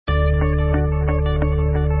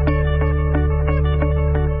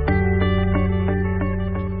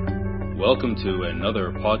Welcome to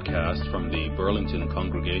another podcast from the Burlington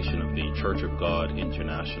congregation of the Church of God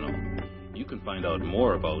International. You can find out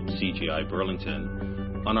more about CGI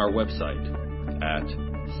Burlington on our website at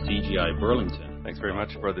CGI Burlington. Thanks very much,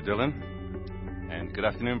 Brother Dylan. And good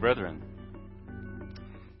afternoon, brethren.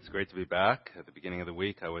 It's great to be back. At the beginning of the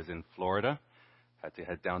week, I was in Florida. Had to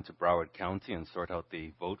head down to Broward County and sort out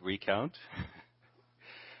the vote recount.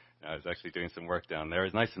 I was actually doing some work down there.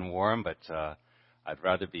 It's nice and warm, but I'd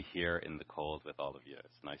rather be here in the cold with all of you.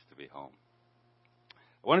 It's nice to be home.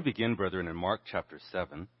 I want to begin, brethren, in Mark chapter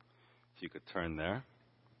 7. If you could turn there.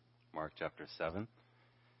 Mark chapter 7.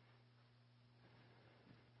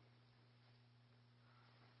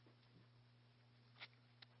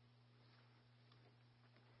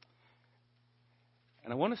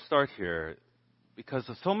 And I want to start here because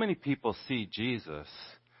so many people see Jesus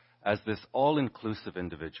as this all-inclusive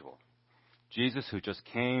individual. Jesus who just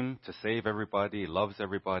came to save everybody, loves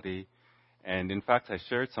everybody. And in fact, I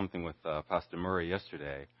shared something with Pastor Murray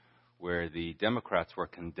yesterday where the Democrats were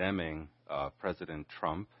condemning President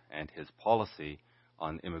Trump and his policy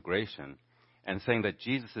on immigration and saying that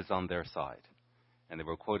Jesus is on their side. And they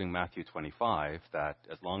were quoting Matthew 25, that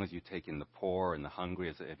as long as you take in the poor and the hungry,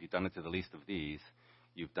 if you've done it to the least of these,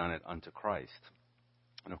 you've done it unto Christ.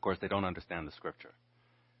 And of course, they don't understand the scripture.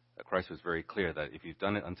 Christ was very clear that if you've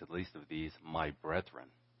done it unto the least of these, my brethren,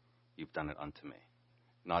 you've done it unto me.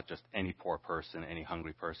 Not just any poor person, any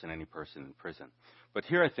hungry person, any person in prison. But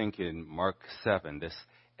here I think in Mark 7, this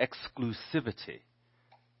exclusivity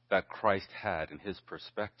that Christ had in his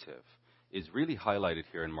perspective is really highlighted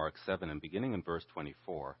here in Mark 7, and beginning in verse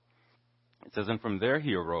 24. It says, "And from there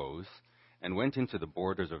he arose and went into the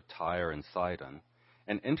borders of Tyre and Sidon,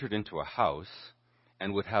 and entered into a house,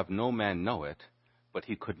 and would have no man know it, but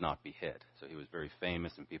he could not be hid." So he was very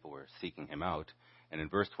famous, and people were seeking him out. And in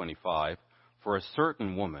verse 25, "For a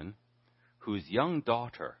certain woman whose young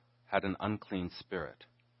daughter had an unclean spirit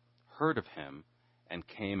heard of him and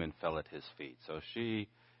came and fell at his feet." So she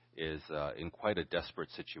is in quite a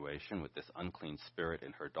desperate situation with this unclean spirit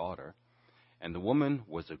in her daughter. And the woman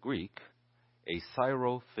was a Greek, a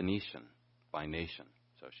Syro-Phoenician by nation.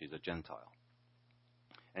 So she's a Gentile.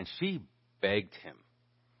 And she begged him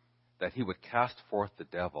that he would cast forth the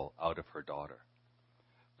devil out of her daughter.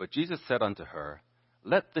 But Jesus said unto her,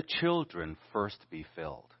 "Let the children first be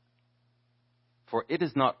filled. For it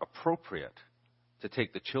is not appropriate to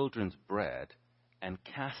take the children's bread and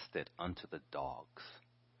cast it unto the dogs."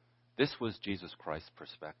 This was Jesus Christ's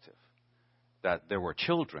perspective, that there were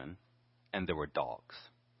children and there were dogs.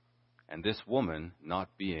 And this woman,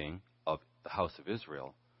 not being of the house of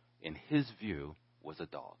Israel, in his view, was a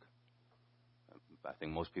dog. I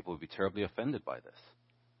think most people would be terribly offended by this.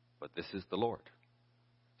 But this is the Lord.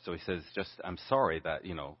 So he says, I'm sorry that,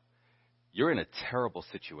 you're in a terrible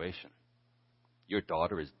situation. Your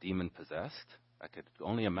daughter is demon-possessed. I could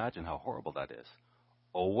only imagine how horrible that is.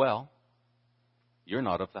 Oh, well, you're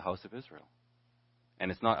not of the house of Israel.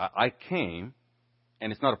 And I came,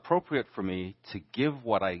 and it's not appropriate for me to give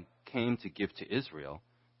what I came to give to Israel,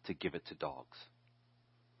 to give it to dogs.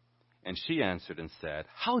 And she answered and said,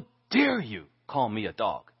 "How dare you call me a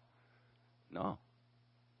dog?" No.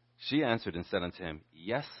 She answered and said unto him,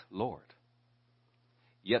 "Yes, Lord.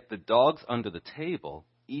 Yet the dogs under the table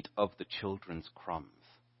eat of the children's crumbs.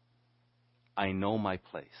 I know my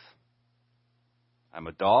place. I'm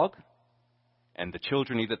a dog, and the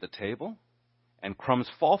children eat at the table, and crumbs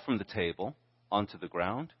fall from the table onto the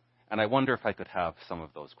ground, and I wonder if I could have some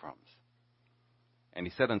of those crumbs." And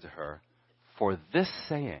he said unto her, "For this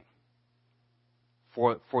saying,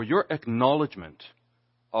 for your acknowledgement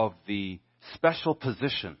of the special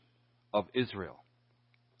position of Israel,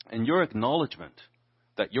 and your acknowledgement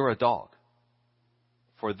that you're a dog,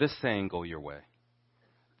 for this saying go your way.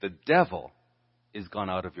 The devil is gone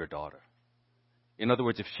out of your daughter." In other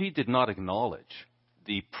words, if she did not acknowledge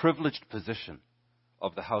the privileged position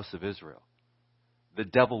of the house of Israel, the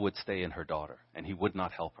devil would stay in her daughter, and he would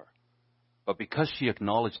not help her. But because she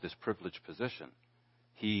acknowledged this privileged position,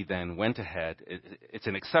 he then went ahead. It's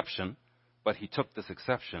an exception, but he took this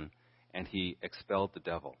exception and he expelled the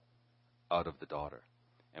devil out of the daughter.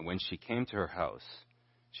 And when she came to her house,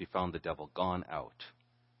 she found the devil gone out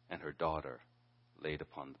and her daughter laid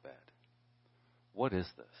upon the bed. What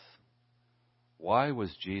is this? Why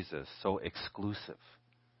was Jesus so exclusive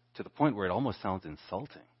to the point where it almost sounds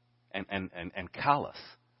insulting and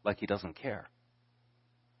callous, like he doesn't care?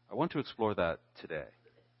 I want to explore that today.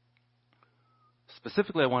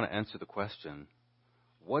 Specifically, I want to answer the question,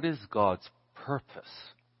 what is God's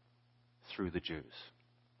purpose through the Jews?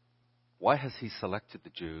 Why has he selected the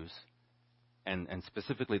Jews and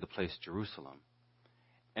specifically the place Jerusalem?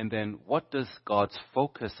 And then what does God's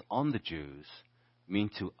focus on the Jews mean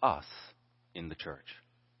to us in the church?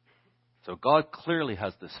 So God clearly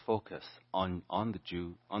has this focus on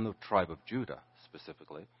the tribe of Judah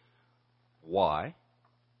specifically. Why?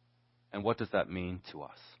 And what does that mean to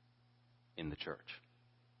us in the church?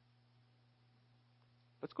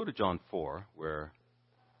 Let's go to John 4, where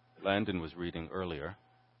Landon was reading earlier.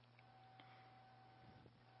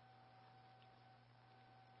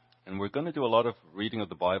 And we're going to do a lot of reading of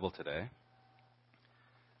the Bible today.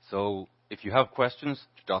 So if you have questions,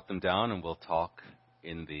 jot them down and we'll talk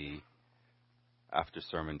in the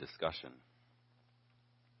after-sermon discussion.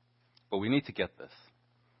 But we need to get this.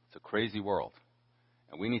 It's a crazy world.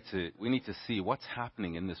 And we need to see what's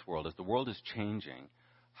happening in this world. As the world is changing,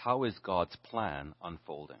 how is God's plan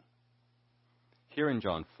unfolding? Here in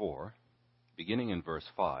John 4, beginning in verse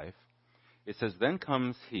 5, it says, "Then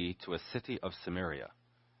comes he to a city of Samaria."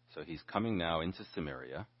 So he's coming now into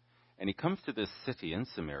Samaria, and he comes to this city in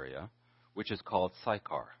Samaria, which is called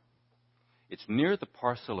Sychar. It's near the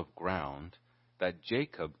parcel of ground that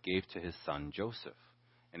Jacob gave to his son Joseph.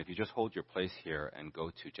 And if you just hold your place here and go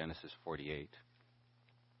to Genesis 48.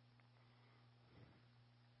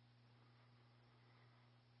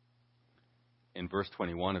 In verse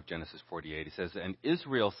 21 of Genesis 48, he says, "And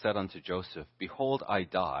Israel said unto Joseph, Behold, I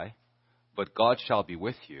die, but God shall be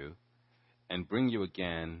with you, and bring you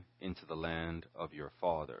again into the land of your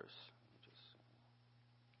fathers."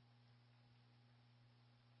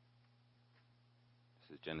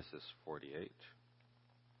 This is Genesis 48.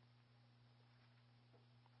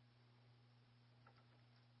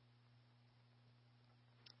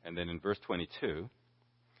 And then in verse 22,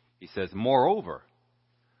 he says, "Moreover,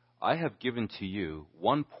 I have given to you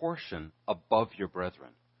one portion above your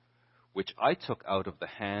brethren, which I took out of the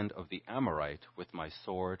hand of the Amorite with my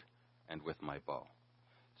sword and with my bow."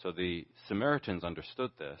 So the Samaritans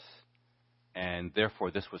understood this, and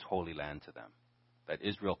therefore this was holy land to them. That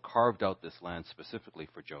Israel carved out this land specifically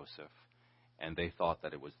for Joseph, and they thought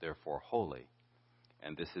that it was therefore holy.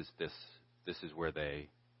 And this is where they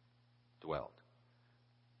dwelled.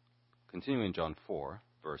 Continuing John 4,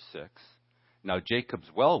 verse 6. "Now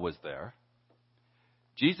Jacob's well was there.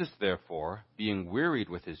 Jesus, therefore, being wearied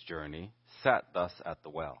with his journey, sat thus at the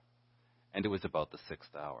well. And it was about the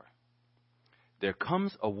 6th hour. There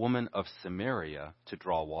comes a woman of Samaria to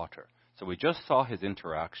draw water." So we just saw his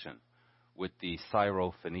interaction with the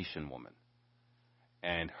Syro-Phoenician woman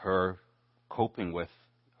and her coping with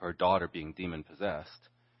her daughter being demon-possessed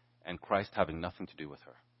and Christ having nothing to do with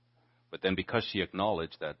her. But then because she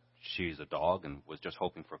acknowledged that she's a dog and was just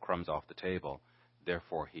hoping for crumbs off the table,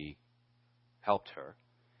 therefore he helped her.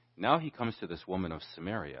 Now he comes to this woman of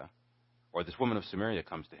Samaria, or this woman of Samaria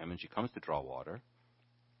comes to him, and she comes to draw water.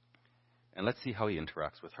 And let's see how he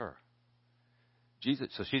interacts with her.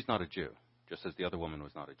 So she's not a Jew, just as the other woman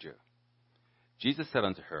was not a Jew. "Jesus said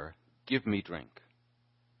unto her, Give me drink.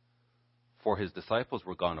 For his disciples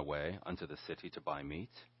were gone away unto the city to buy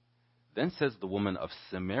meat. Then says the woman of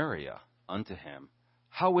Samaria unto him,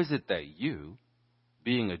 How is it that you,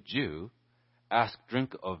 being a Jew, ask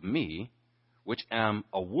drink of me, which am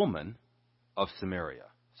a woman of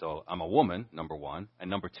Samaria?" So I'm a woman, number one, and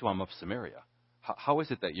number two, I'm of Samaria. How is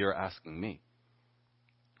it that you're asking me?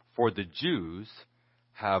 For the Jews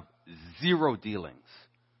have zero dealings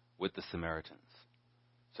with the Samaritans.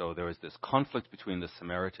 So there was this conflict between the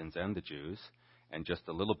Samaritans and the Jews, and just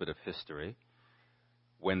a little bit of history.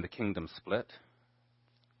 When the kingdom split,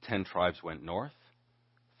 10 tribes went north,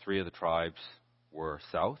 3 of the tribes were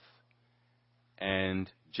south,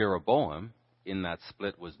 and Jeroboam, in that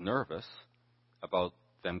split, was nervous about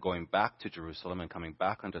them going back to Jerusalem and coming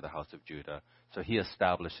back under the house of Judah, so he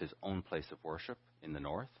established his own place of worship in the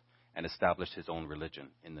north and established his own religion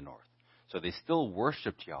in the north. So they still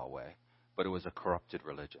worshipped Yahweh, but it was a corrupted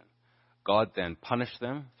religion. God then punished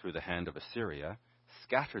them through the hand of Assyria,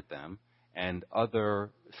 scattered them, and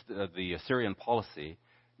the Assyrian policy,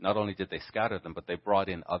 not only did they scatter them, but they brought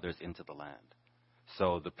in others into the land.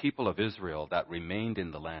 So the people of Israel that remained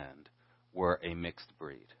in the land were a mixed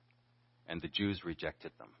breed, and the Jews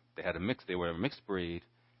rejected them. They were a mixed breed,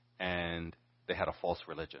 and they had a false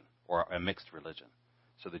religion, or a mixed religion.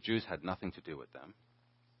 So the Jews had nothing to do with them.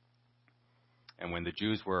 And when the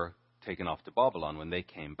Jews were taken off to Babylon, when they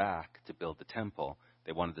came back to build the temple,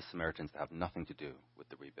 they wanted the Samaritans to have nothing to do with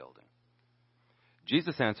the rebuilding.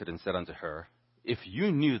 Jesus answered and said unto her, If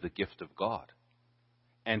you knew the gift of God,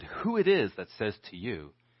 and who it is that says to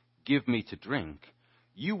you, Give me to drink,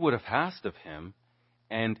 you would have asked of him,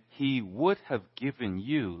 and he would have given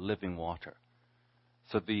you living water.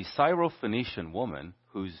 So the Syro-Phoenician woman,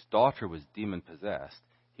 whose daughter was demon-possessed,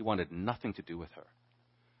 he wanted nothing to do with her.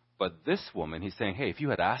 But this woman, he's saying, hey, if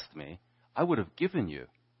you had asked me, I would have given you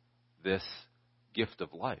this gift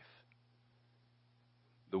of life.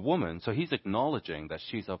 The woman, so he's acknowledging that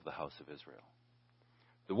she's of the house of Israel.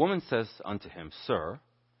 The woman says unto him, Sir,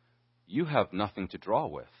 you have nothing to draw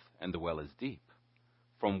with, and the well is deep.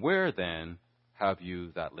 From where then have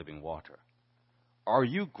you that living water? Are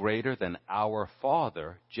you greater than our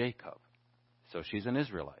father Jacob? So she's an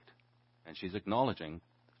Israelite, and she's acknowledging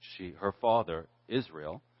her father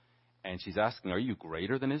Israel, and she's asking, are you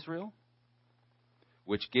greater than Israel,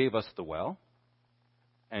 which gave us the well,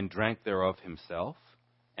 and drank thereof himself,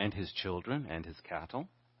 and his children, and his cattle?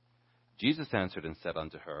 Jesus answered and said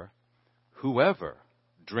unto her, Whoever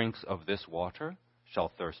drinks of this water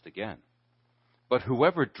shall thirst again. But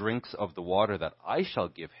whoever drinks of the water that I shall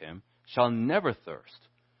give him shall never thirst.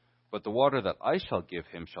 But the water that I shall give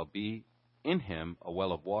him shall be in him a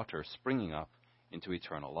well of water springing up into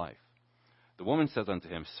eternal life. The woman says unto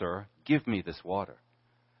him, Sir, give me this water,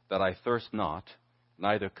 that I thirst not,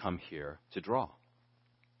 neither come here to draw.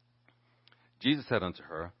 Jesus said unto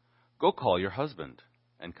her, Go call your husband,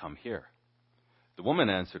 and come here. The woman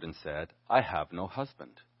answered and said, I have no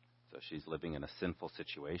husband. So she's living in a sinful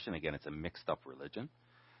situation. Again, it's a mixed up religion.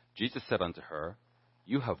 Jesus said unto her,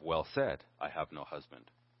 You have well said, I have no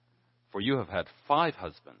husband. For you have had 5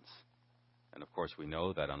 husbands. And of course we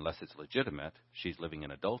know that unless it's legitimate, she's living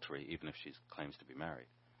in adultery, even if she claims to be married.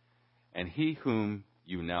 And he whom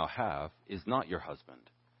you now have is not your husband.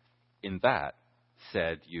 In that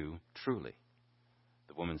said you truly.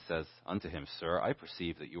 The woman says unto him, Sir, I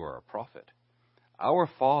perceive that you are a prophet. Our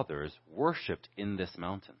fathers worshipped in this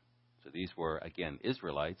mountain. So these were, again,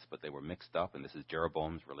 Israelites, but they were mixed up, and this is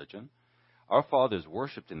Jeroboam's religion. Our fathers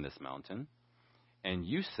worshipped in this mountain, and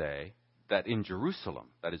you say that in Jerusalem,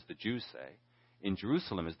 that is the Jews say, in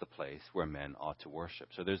Jerusalem is the place where men ought to worship.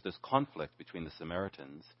 So there's this conflict between the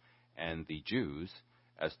Samaritans and the Jews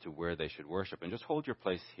as to where they should worship. And just hold your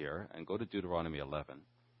place here and go to Deuteronomy 11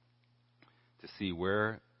 to see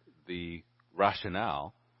where the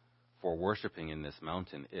rationale for worshiping in this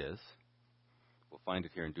mountain is. We'll find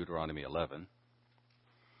it here in Deuteronomy 11.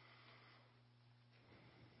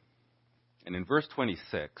 And in verse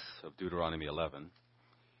 26 of Deuteronomy 11,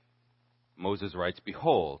 Moses writes,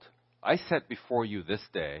 Behold, I set before you this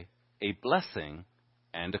day a blessing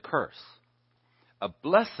and a curse. A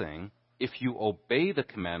blessing if you obey the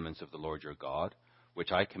commandments of the Lord your God,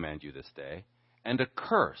 which I command you this day, and a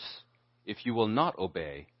curse if you will not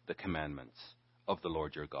obey the commandments of the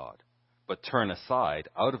Lord your God, but turn aside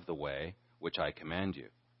out of the way which I command you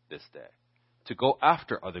this day, to go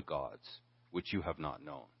after other gods which you have not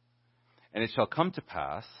known. And it shall come to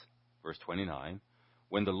pass, verse 29,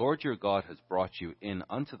 when the Lord your God has brought you in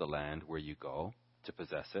unto the land where you go to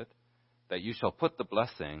possess it, that you shall put the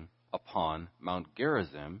blessing upon Mount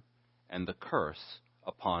Gerizim and the curse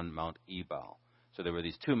upon Mount Ebal. So there were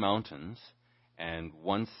these 2 mountains, and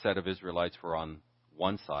one set of Israelites were on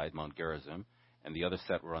one side, Mount Gerizim, and the other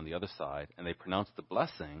set were on the other side, and they pronounced the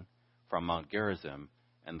blessing from Mount Gerizim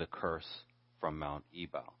and the curse from Mount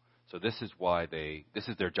Ebal. So this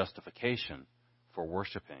is their justification for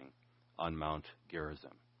worshiping on Mount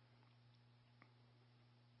Gerizim.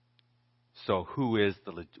 So who has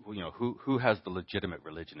the legitimate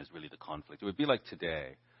religion is really the conflict. It would be like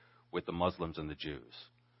today with the Muslims and the Jews,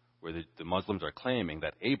 where the Muslims are claiming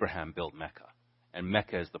that Abraham built Mecca, and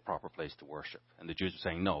Mecca is the proper place to worship. And the Jews are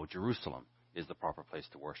saying, no, Jerusalem is the proper place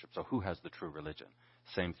to worship. So who has the true religion?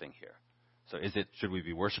 Same thing here. So should we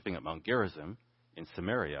be worshiping at Mount Gerizim in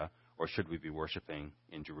Samaria, or should we be worshiping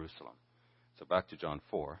in Jerusalem? So back to John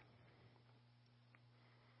 4.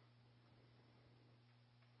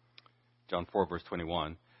 John 4, verse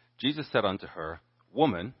 21. Jesus said unto her,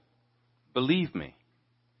 Woman, believe me,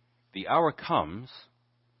 the hour comes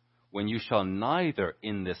when you shall neither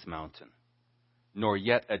in this mountain, nor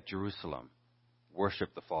yet at Jerusalem,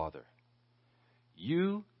 worship the Father.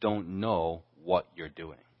 You don't know what you're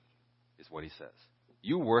doing, is what he says.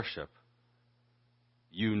 You worship,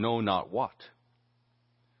 you know not what.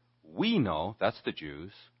 We know, that's the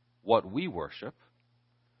Jews, what we worship,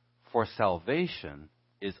 for salvation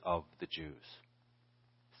is of the Jews.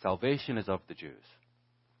 Salvation is of the Jews.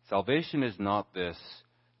 Salvation is not this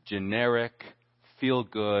generic,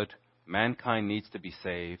 feel-good, mankind needs to be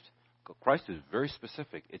saved. Christ is very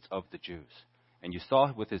specific. It's of the Jews. And you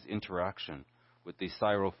saw with his interaction with the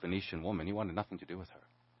Syro-Phoenician woman, he wanted nothing to do with her.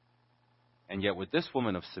 And yet with this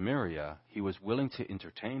woman of Samaria, he was willing to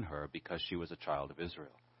entertain her because she was a child of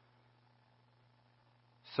Israel.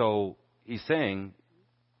 So he's saying,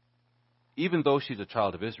 even though she's a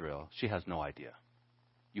child of Israel, she has no idea.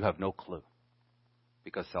 You have no clue.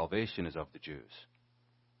 Because salvation is of the Jews.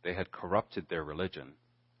 They had corrupted their religion.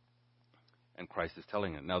 And Christ is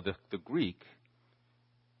telling it. Now, the Greek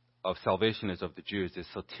of salvation is of the Jews is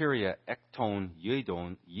soteria ekton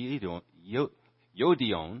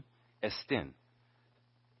yodion estin.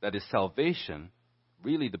 That is salvation.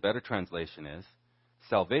 Really, the better translation is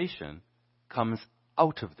salvation comes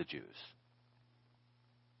out of the Jews.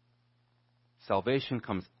 Salvation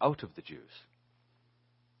comes out of the Jews.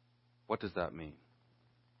 What does that mean?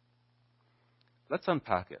 Let's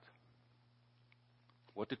unpack it.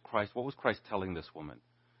 What was Christ telling this woman?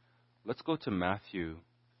 Let's go to Matthew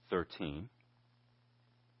 13.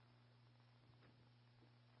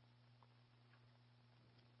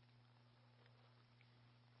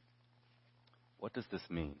 What does this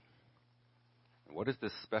mean? What is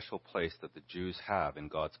this special place that the Jews have in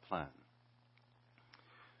God's plan?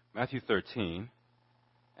 Matthew 13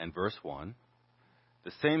 and verse 1.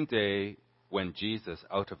 The same day went Jesus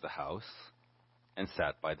out of the house and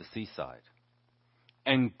sat by the seaside.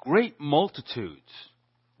 And great multitudes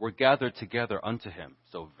were gathered together unto him.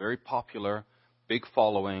 So very popular, big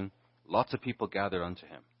following, lots of people gathered unto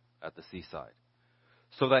him at the seaside.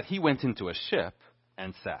 So that he went into a ship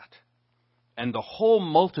and sat. And the whole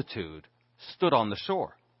multitude stood on the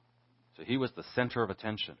shore. So he was the center of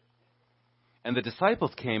attention. And the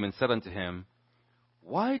disciples came and said unto him,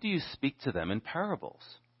 Why do you speak to them in parables?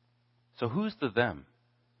 So who's the them?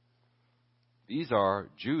 These are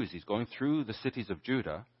Jews. He's going through the cities of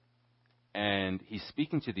Judah, and he's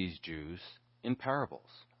speaking to these Jews in parables.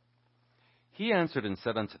 He answered and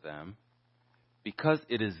said unto them, Because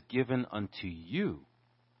it is given unto you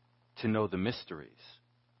to know the mysteries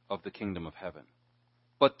of the kingdom of heaven,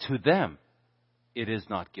 but to them it is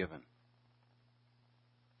not given.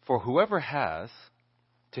 For whoever has,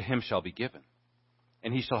 to him shall be given,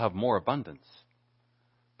 and he shall have more abundance.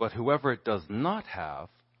 But whoever does not have,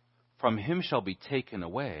 from him shall be taken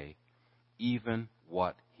away even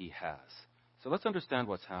what he has. So let's understand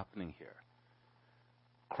what's happening here.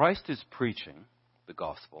 Christ is preaching the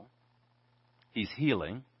gospel. He's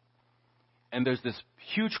healing. And there's this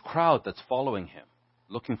huge crowd that's following him,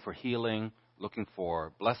 looking for healing, looking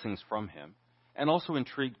for blessings from him, and also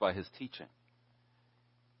intrigued by his teaching.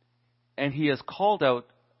 And he has called out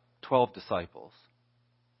 12 disciples.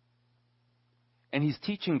 And he's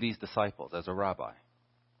teaching these disciples as a rabbi.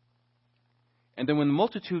 And then when the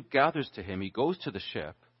multitude gathers to him, he goes to the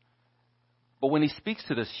ship. But when he speaks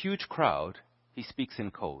to this huge crowd, he speaks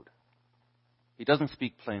in code. He doesn't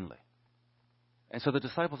speak plainly. And so the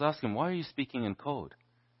disciples ask him, Why are you speaking in code?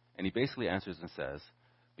 And he basically answers and says,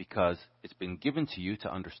 Because it's been given to you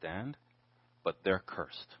to understand, but they're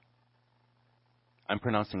cursed. I'm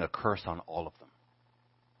pronouncing a curse on all of them.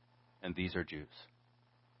 And these are Jews.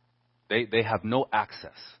 They have no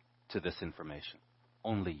access to this information.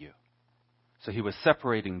 Only you. So he was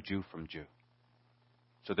separating Jew from Jew.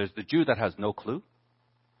 So there's the Jew that has no clue,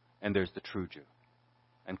 and there's the true Jew.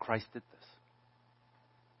 And Christ did this.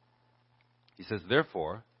 He says,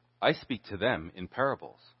 Therefore, I speak to them in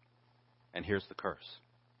parables. And here's the curse.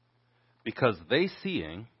 Because they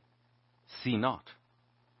seeing, see not.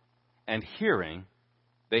 And hearing,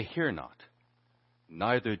 they hear not.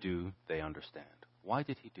 Neither do they understand. Why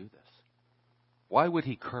did he do this? Why would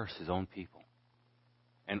he curse his own people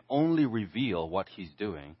and only reveal what he's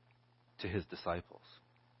doing to his disciples?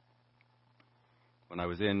 When I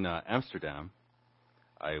was in Amsterdam,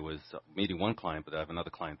 I was meeting one client, but I have another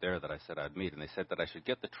client there that I said I'd meet, and they said that I should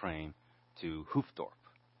get the train to Hoofddorp.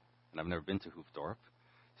 And I've never been to Hoofddorp.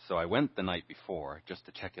 So I went the night before just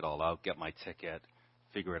to check it all out, get my ticket,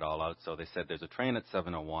 figure it all out. So they said there's a train at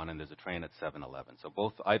 7:01 and there's a train at 7:11.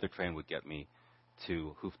 So either train would get me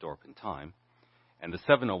to Hoofddorp in time. And the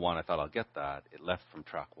 7:01, I thought I'll get that. It left from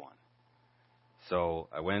track 1. So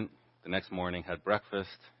I went the next morning, had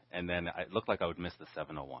breakfast, and then it looked like I would miss the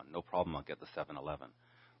 7:01. No problem, I'll get the 7:11.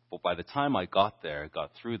 But by the time I got there,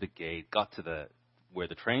 got through the gate, got to where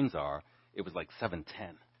the trains are, it was like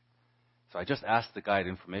 7:10. So I just asked the guide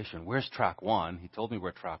information, where's track 1? He told me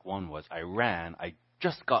where track 1 was. I ran. I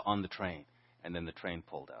just got on the train, and then the train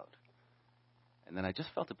pulled out. And then I just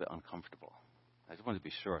felt a bit uncomfortable. I just wanted to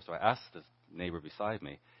be sure. So I asked this neighbor beside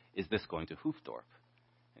me, is this going to Hoofddorp?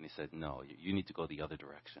 And he said, no, you need to go the other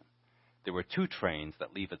direction. There were 2 trains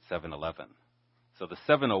that leave at 7:11. So the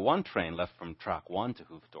 7:01 train left from track 1 to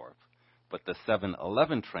Hoofddorp, but the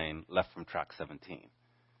 7:11 train left from track 17.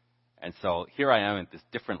 And so here I am in this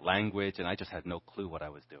different language, and I just had no clue what I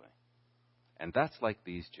was doing. And that's like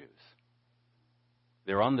these Jews.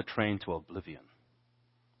 They're on the train to oblivion,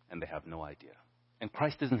 and they have no idea. And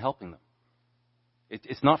Christ isn't helping them.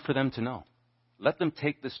 It's not for them to know. Let them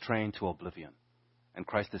take this train to oblivion. And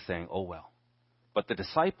Christ is saying, oh well, But the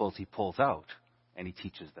disciples he pulls out and he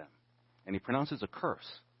teaches them. And he pronounces a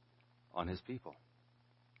curse on his people.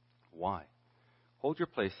 Why? Hold your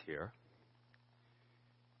place here.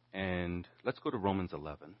 And let's go to Romans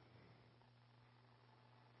 11.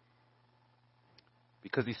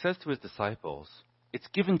 Because he says to his disciples, it's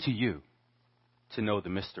given to you to know the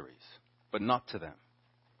mysteries, but not to them.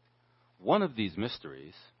 One of these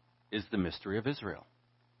mysteries is the mystery of Israel.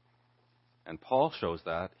 And Paul shows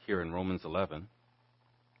that here in Romans 11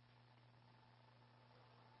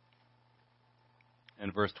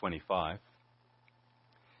 and verse 25.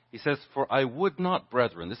 He says, for I would not,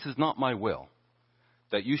 brethren, this is not my will,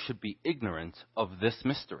 that you should be ignorant of this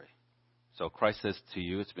mystery. So Christ says to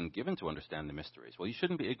you, it's been given to understand the mysteries. Well, you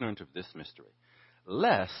shouldn't be ignorant of this mystery,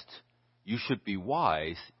 lest you should be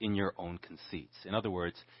wise in your own conceits. In other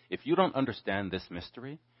words, if you don't understand this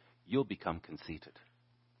mystery, you'll become conceited.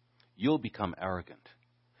 You'll become arrogant.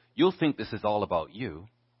 You'll think this is all about you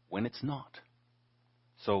when it's not.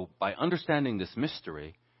 So by understanding this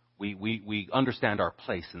mystery, we understand our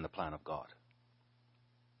place in the plan of God.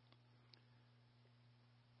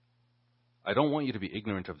 I don't want you to be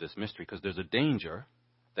ignorant of this mystery because there's a danger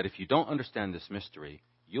that if you don't understand this mystery,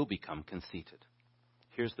 you'll become conceited.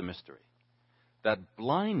 Here's the mystery. That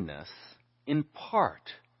blindness, in part,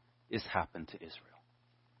 is happened to Israel.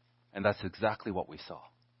 And that's exactly what we saw.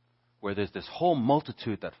 Where there's this whole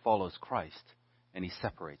multitude that follows Christ, and he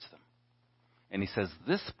separates them. And he says,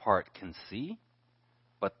 this part can see,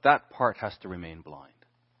 but that part has to remain blind.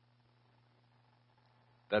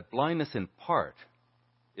 That blindness in part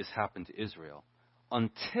is happened to Israel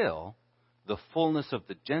until the fullness of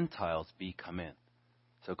the Gentiles be come in.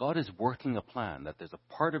 So God is working a plan that there's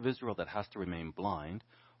a part of Israel that has to remain blind.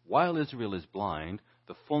 While Israel is blind,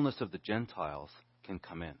 the fullness of the Gentiles can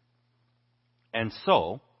come in. And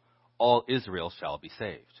so, all Israel shall be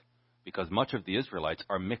saved. Because much of the Israelites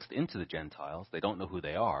are mixed into the Gentiles. They don't know who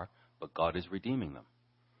they are, but God is redeeming them.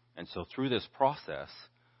 And so through this process,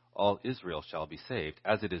 all Israel shall be saved.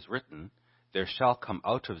 As it is written, there shall come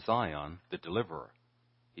out of Zion the deliverer.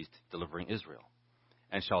 He's delivering Israel.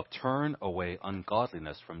 And shall turn away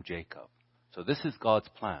ungodliness from Jacob. So this is God's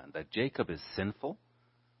plan, that Jacob is sinful,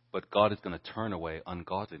 but God is going to turn away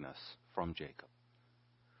ungodliness from Jacob.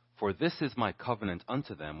 For this is my covenant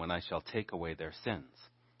unto them when I shall take away their sins.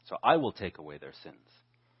 So I will take away their sins.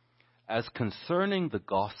 As concerning the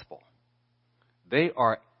gospel, they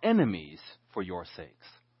are enemies for your sakes.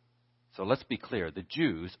 So let's be clear, the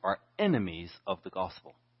Jews are enemies of the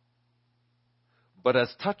gospel. But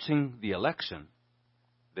as touching the election,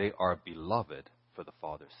 they are beloved for the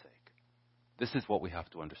Father's sake. This is what we have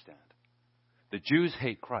to understand. The Jews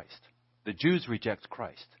hate Christ. The Jews reject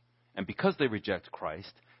Christ. And because they reject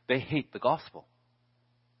Christ, they hate the gospel.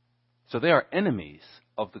 So they are enemies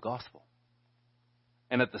of the gospel.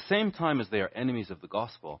 And at the same time as they are enemies of the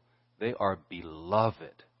gospel, they are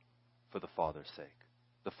beloved for the Father's sake.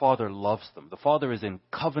 The Father loves them. The Father is in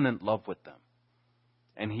covenant love with them.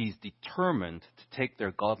 And he's determined to take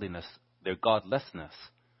their godliness, their godlessness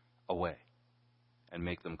away and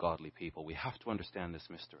make them godly people. We have to understand this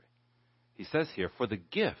mystery. He says here, for the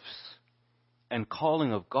gifts and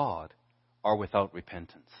calling of God are without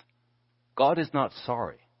repentance. God is not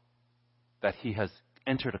sorry that he has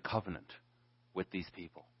entered a covenant with these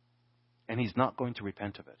people. And he's not going to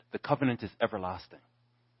repent of it. The covenant is everlasting.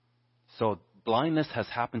 So blindness has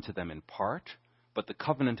happened to them in part, but the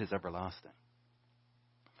covenant is everlasting.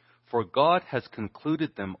 For God has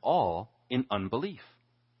concluded them all in unbelief.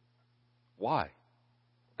 Why?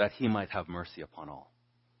 That he might have mercy upon all.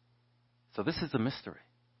 So this is a mystery.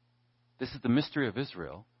 This is the mystery of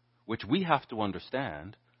Israel, which we have to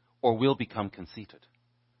understand, or we'll become conceited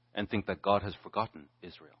and think that God has forgotten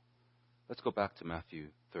Israel. Let's go back to Matthew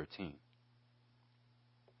 13.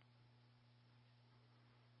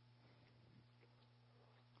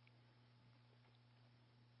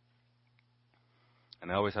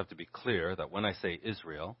 And I always have to be clear that when I say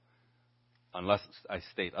Israel, unless I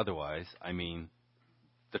state otherwise, I mean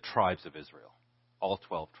the tribes of Israel, all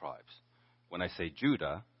 12 tribes. When I say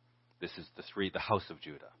Judah, this is the house of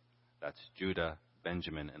Judah. That's Judah,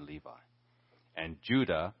 Benjamin, and Levi. And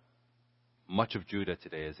Judah, much of Judah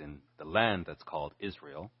today is in the land that's called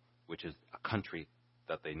Israel, which is a country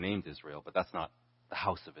that they named Israel, but that's not the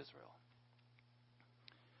house of Israel.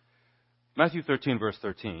 Matthew 13, verse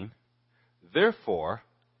 13. Therefore,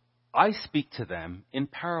 I speak to them in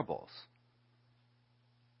parables.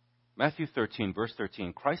 Matthew 13, verse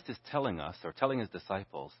 13, Christ is telling us, or telling his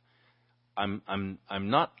disciples, I'm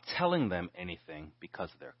not telling them anything because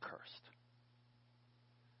they're cursed.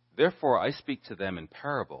 Therefore, I speak to them in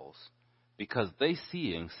parables, because they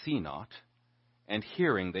seeing see not, and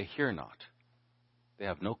hearing they hear not. They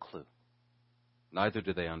have no clue. Neither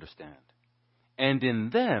do they understand. And in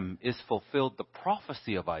them is fulfilled the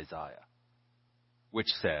prophecy of Isaiah, which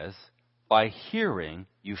says, by hearing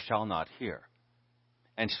you shall not hear,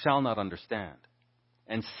 and shall not understand,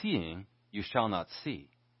 and seeing you shall not see,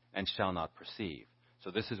 and shall not perceive. So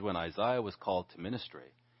this is when Isaiah was called to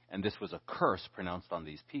ministry, and this was a curse pronounced on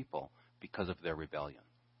these people because of their rebellion.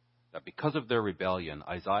 That because of their rebellion,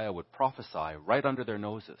 Isaiah would prophesy right under their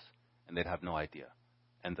noses, and they'd have no idea.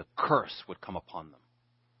 And the curse would come upon them.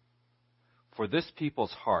 For this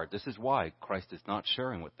people's heart, this is why Christ is not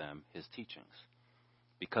sharing with them his teachings.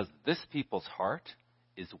 Because this people's heart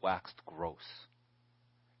is waxed gross,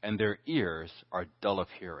 and their ears are dull of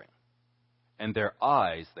hearing, and their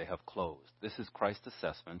eyes they have closed. This is Christ's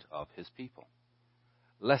assessment of his people.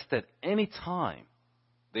 Lest at any time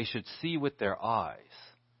they should see with their eyes,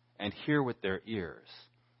 and hear with their ears,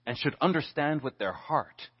 and should understand with their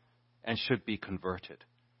heart, and should be converted,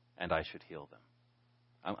 and I should heal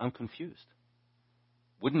them. I'm confused.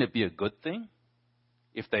 Wouldn't it be a good thing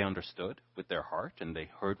if they understood with their heart, and they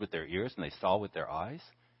heard with their ears, and they saw with their eyes,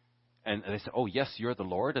 and they said, oh yes, you're the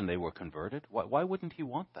Lord, and they were converted? Why wouldn't he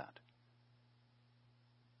want that?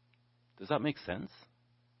 Does that make sense?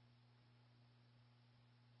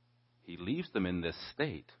 He leaves them in this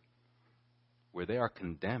state where they are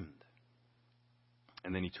condemned.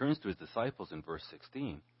 And then he turns to his disciples in verse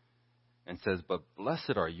 16 and says, but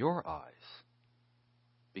blessed are your eyes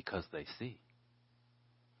because they see,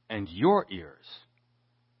 and your ears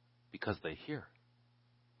because they hear.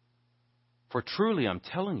 For truly I'm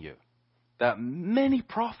telling you that many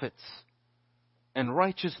prophets and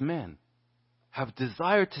righteous men have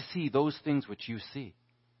desired to see those things which you see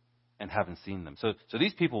and haven't seen them. So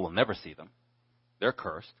these people will never see them. They're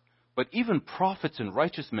cursed. But even prophets and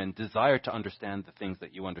righteous men desire to understand the things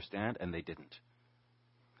that you understand, and they didn't.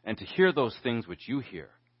 And to hear those things which you hear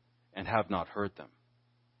and have not heard them.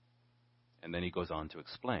 And then he goes on to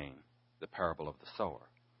explain the parable of the sower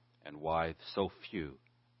and why so few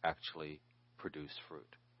actually produce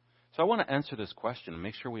fruit. So I want to answer this question and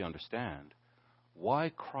make sure we understand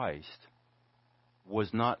why Christ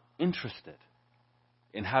was not interested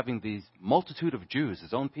in having these multitude of Jews,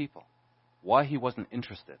 his own people, why he wasn't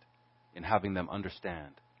interested in having them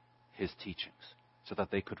understand his teachings so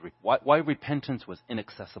that they could, why repentance was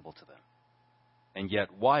inaccessible to them. And yet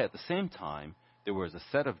why at the same time there was a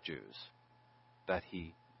set of Jews that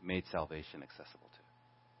he made salvation accessible to.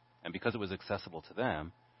 And because it was accessible to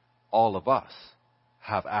them, all of us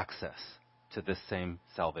have access to this same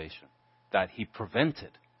salvation that he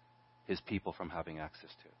prevented his people from having access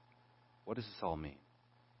to. What does this all mean?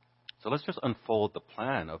 So let's just unfold the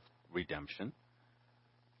plan of redemption.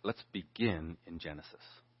 Let's begin in Genesis.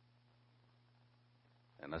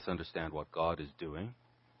 And let's understand what God is doing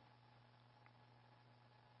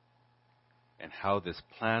and how this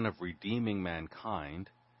plan of redeeming mankind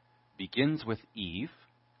begins with Eve,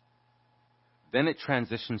 then it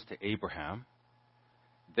transitions to Abraham,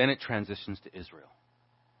 then it transitions to Israel.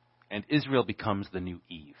 And Israel becomes the new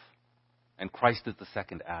Eve. And Christ is the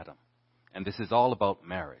second Adam. And this is all about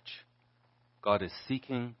marriage. God is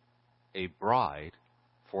seeking a bride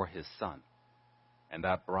for his son. And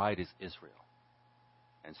that bride is Israel.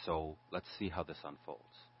 And so let's see how this unfolds.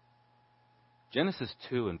 Genesis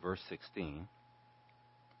 2 and verse 16.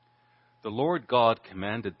 The Lord God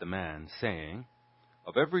commanded the man, saying,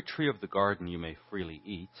 of every tree of the garden you may freely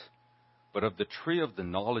eat, but of the tree of the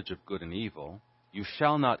knowledge of good and evil you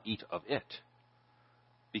shall not eat of it.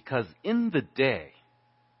 Because in the day,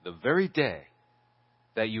 the very day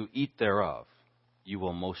that you eat thereof, you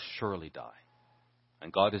will most surely die.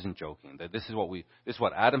 And God isn't joking. That this is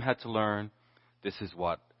what Adam had to learn. This is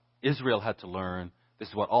what Israel had to learn. This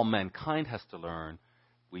is what all mankind has to learn.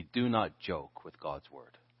 We do not joke with God's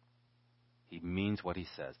word. He means what he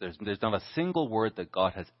says. There's not a single word that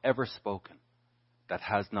God has ever spoken that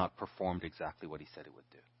has not performed exactly what he said it would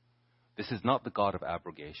do. This is not the God of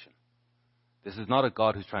abrogation. This is not a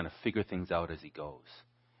God who's trying to figure things out as he goes.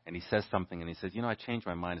 And he says something and he says, I changed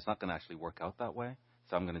my mind. It's not going to actually work out that way.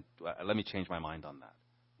 So let me change my mind on that.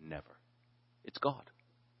 Never. It's God.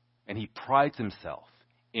 And he prides himself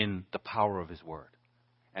in the power of his word.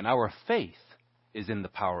 And our faith is in the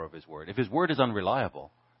power of his word. If his word is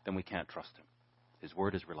unreliable, then we can't trust him. His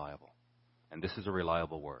word is reliable. And this is a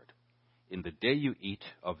reliable word. In the day you eat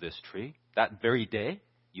of this tree, that very day,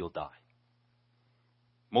 you'll die.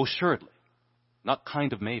 Most assuredly. Not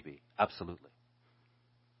kind of maybe. Absolutely.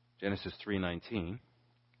 Genesis 3:19.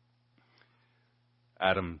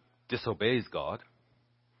 Adam disobeys God,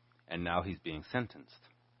 and now he's being sentenced.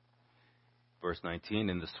 Verse 19,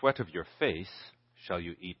 in the sweat of your face shall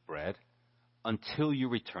you eat bread until you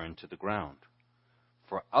return to the ground.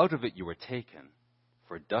 For out of it you were taken,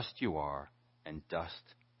 for dust you are, and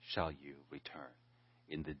dust shall you return.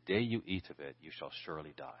 In the day you eat of it, you shall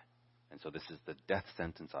surely die. And so this is the death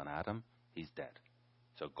sentence on Adam. He's dead.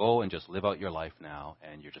 So go and just live out your life now,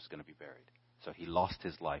 and you're just going to be buried. So he lost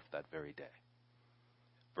his life that very day.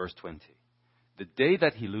 Verse 20. The day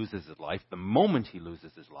that he loses his life, the moment he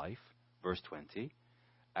loses his life, verse 20,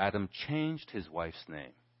 Adam changed his wife's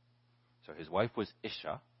name. So his wife was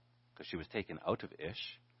Isha, because she was taken out of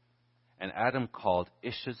Ish. And Adam called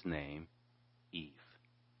Isha's name Eve,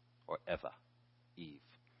 or Eva, Eve,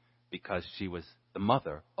 because she was the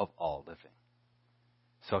mother of all living.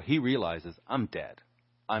 So he realizes, I'm dead.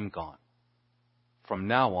 I'm gone. From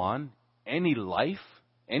now on, any life,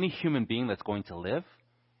 any human being that's going to live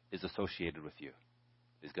is associated with you,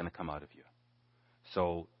 is going to come out of you.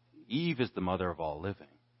 So Eve is the mother of all living.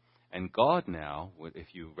 And God now,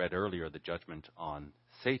 if you read earlier the judgment on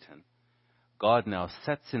Satan, God now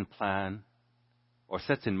sets in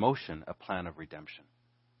motion a plan of redemption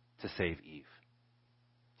to save Eve.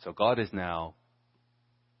 So God is now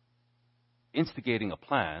instigating a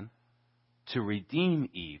plan to redeem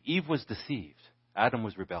Eve. Eve was deceived. Adam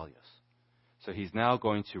was rebellious. So he's now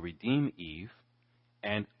going to redeem Eve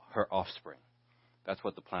and her offspring. That's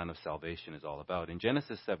what the plan of salvation is all about. In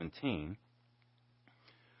Genesis 17,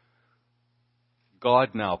 God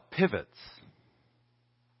now pivots.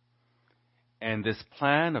 And this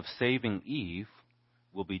plan of saving Eve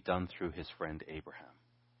will be done through his friend Abraham.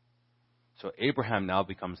 So Abraham now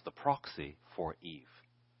becomes the proxy for Eve,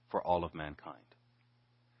 for all of mankind.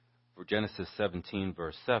 For Genesis 17,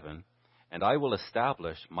 verse 7, and I will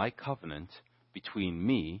establish my covenant between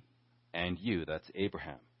me and you, that's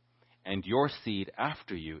Abraham, and your seed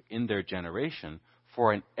after you in their generation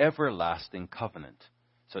for an everlasting covenant.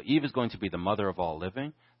 So Eve is going to be the mother of all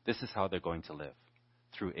living. This is how they're going to live,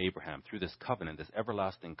 through Abraham, through this covenant, this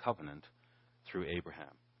everlasting covenant through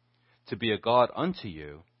Abraham. To be a God unto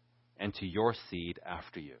you and to your seed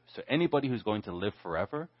after you. So anybody who's going to live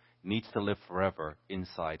forever needs to live forever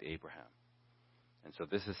inside Abraham. And so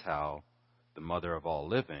this is how the mother of all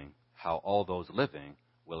living, how all those living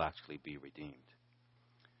will actually be redeemed.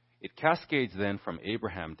 It cascades then from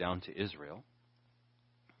Abraham down to Israel.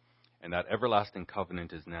 And that everlasting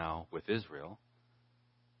covenant is now with Israel.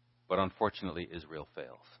 But unfortunately, Israel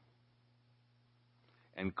fails.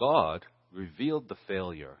 And God revealed the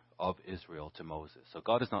failure of Israel to Moses. So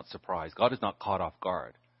God is not surprised. God is not caught off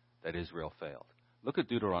guard that Israel failed. Look at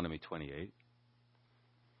Deuteronomy 28.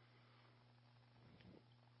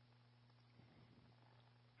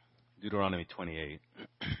 Deuteronomy 28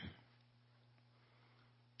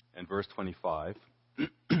 and verse 25.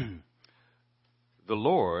 The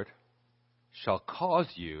Lord shall cause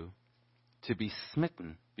you to be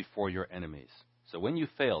smitten before your enemies. So when you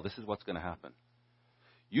fail, this is what's going to happen.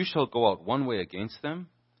 You shall go out one way against them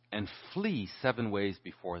and flee 7 ways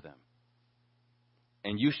before them.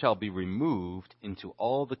 And you shall be removed into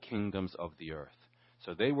all the kingdoms of the earth.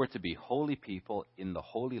 So they were to be holy people in the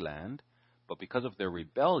Holy Land, but because of their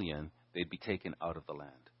rebellion, they'd be taken out of the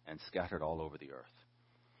land and scattered all over the earth.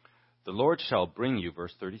 The Lord shall bring you,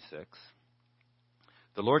 verse 36,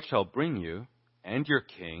 the Lord shall bring you and your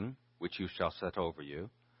king, which you shall set over you,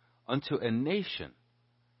 unto a nation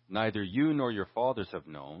neither you nor your fathers have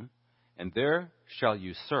known, and there shall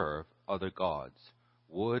you serve other gods,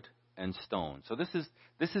 wood and stone. So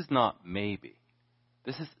this is not maybe.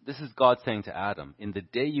 This is God saying to Adam, in the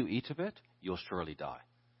day you eat of it, you'll surely die.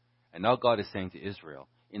 And now God is saying to Israel,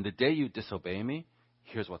 in the day you disobey me,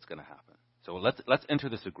 here's what's going to happen. So let's enter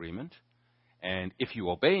this agreement, and if you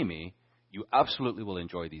obey me, you absolutely will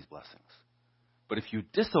enjoy these blessings. But if you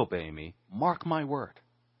disobey me, mark my word,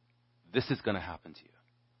 this is going to happen to you.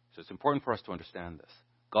 So it's important for us to understand this.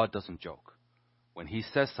 God doesn't joke. When he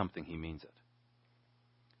says something, he means it.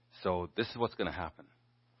 So this is what's going to happen.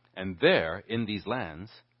 And there, in these lands,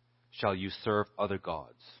 shall you serve other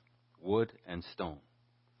gods, wood and stone.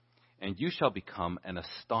 And you shall become an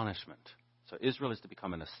astonishment. So Israel is to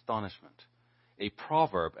become an astonishment, a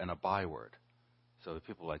proverb and a byword. So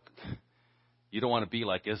people are like, you don't want to be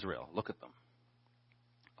like Israel. Look at them.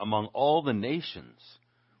 Among all the nations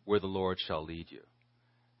where the Lord shall lead you.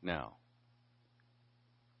 Now,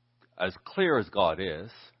 as clear as God is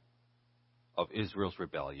of Israel's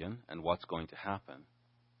rebellion and what's going to happen,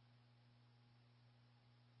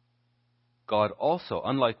 God also,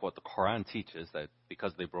 unlike what the Quran teaches, that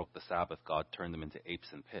because they broke the Sabbath, God turned them into apes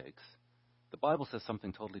and pigs, the Bible says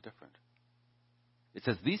something totally different. It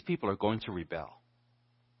says these people are going to rebel.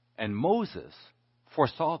 And Moses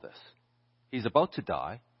foresaw this. He's about to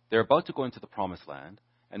die. They're about to go into the promised land.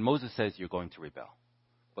 And Moses says, you're going to rebel.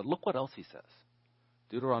 But look what else he says.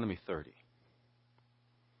 Deuteronomy 30.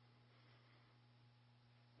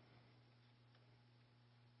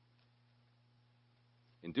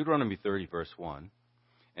 In Deuteronomy 30, verse 1,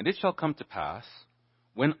 and it shall come to pass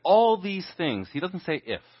when all these things, he doesn't say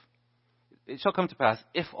if. It shall come to pass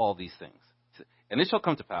if all these things. And it shall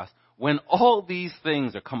come to pass when all these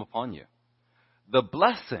things are come upon you, the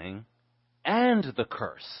blessing and the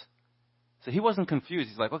curse. So he wasn't confused.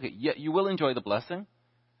 He's like, okay, yeah, you will enjoy the blessing,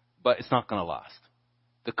 but it's not going to last.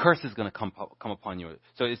 The curse is going to come upon you.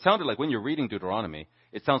 So it sounded like when you're reading Deuteronomy,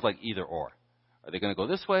 it sounds like either or. Are they going to go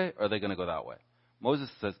this way or are they going to go that way? Moses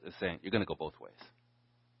is saying, you're going to go both ways.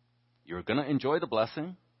 You're going to enjoy the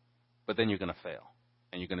blessing, but then you're going to fail,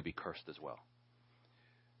 and you're going to be cursed as well.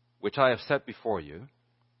 Which I have set before you,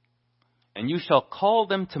 and you shall call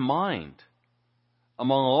them to mind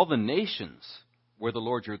among all the nations where the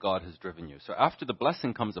Lord your God has driven you. So after the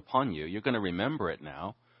blessing comes upon you, you're going to remember it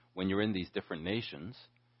now when you're in these different nations,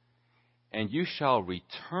 and you shall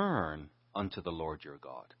return unto the Lord your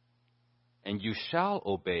God, and you shall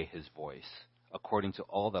obey his voice according to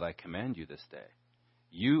all that I command you this day,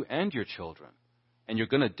 you and your children, and you're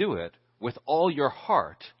going to do it with all your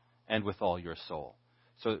heart and with all your soul.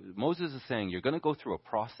 So Moses is saying you're going to go through a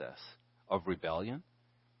process of rebellion,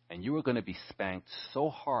 and you are going to be spanked so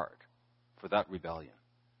hard for that rebellion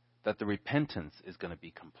that the repentance is going to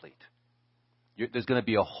be complete. There's going to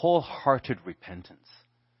be a wholehearted repentance,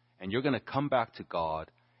 and you're going to come back to God,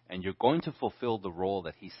 and you're going to fulfill the role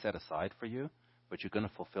that he set aside for you, but you're going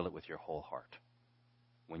to fulfill it with your whole heart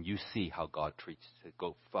when you see how God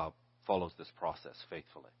follows this process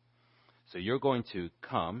faithfully. So you're going to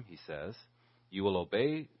come, he says, you will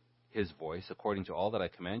obey his voice according to all that I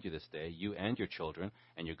command you this day, you and your children,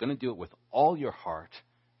 and you're going to do it with all your heart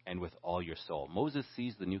and with all your soul. Moses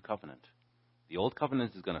sees the new covenant. The old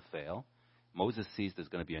covenant is going to fail. Moses sees there's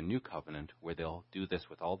going to be a new covenant where they'll do this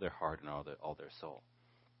with all their heart and all their soul.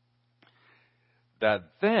 That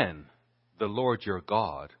then the Lord your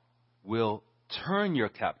God will turn your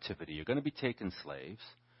captivity. You're going to be taken slaves.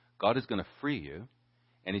 God is going to free you,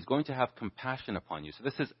 and he's going to have compassion upon you. So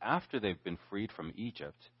this is after they've been freed from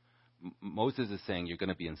Egypt. Moses is saying you're going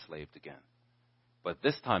to be enslaved again. But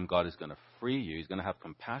this time God is going to free you. He's going to have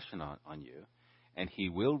compassion on you, and he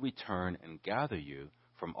will return and gather you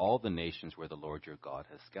from all the nations where the Lord your God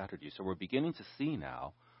has scattered you. So we're beginning to see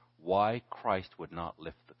now why Christ would not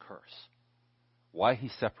lift the curse, why he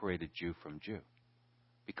separated Jew from Jew.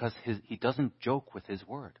 Because he doesn't joke with his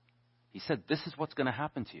word. He said, this is what's going to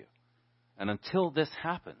happen to you. And until this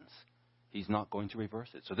happens, he's not going to reverse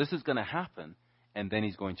it. So this is going to happen, and then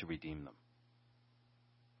he's going to redeem them.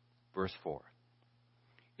 Verse 4.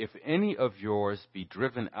 If any of yours be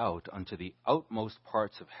driven out unto the outmost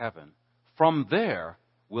parts of heaven, from there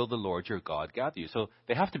will the Lord your God gather you. So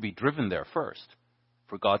they have to be driven there first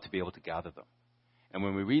for God to be able to gather them. And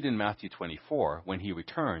when we read in Matthew 24, when he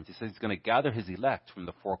returns, he says he's going to gather his elect from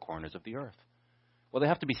the four corners of the earth. Well, they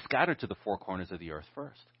have to be scattered to the four corners of the earth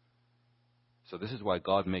first. So this is why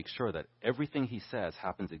God makes sure that everything he says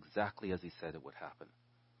happens exactly as he said it would happen.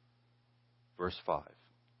 Verse 4.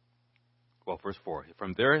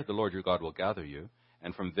 From there the Lord your God will gather you,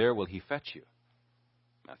 and from there will he fetch you.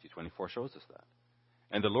 Matthew 24 shows us that.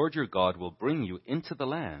 And the Lord your God will bring you into the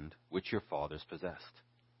land which your fathers possessed.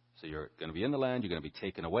 So you're going to be in the land, you're going to be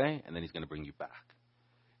taken away, and then he's going to bring you back.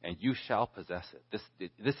 And you shall possess it.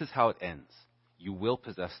 This is how it ends. You will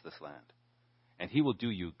possess this land. And he will do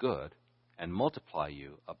you good and multiply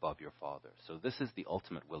you above your fathers. So this is the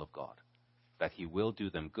ultimate will of God, that he will do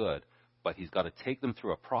them good, but he's got to take them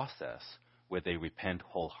through a process where they repent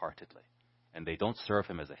wholeheartedly. And they don't serve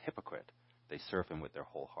him as a hypocrite. They serve him with their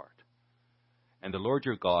whole heart. And the Lord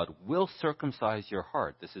your God will circumcise your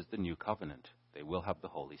heart. This is the new covenant. They will have the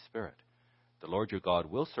Holy Spirit. The Lord your God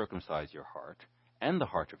will circumcise your heart and the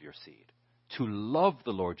heart of your seed, to love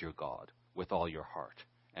the Lord your God with all your heart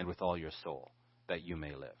and with all your soul, that you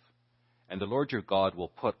may live. And the Lord your God will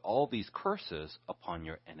put all these curses upon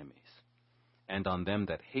your enemies, and on them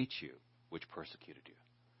that hate you, which persecuted you.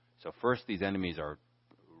 So first these enemies are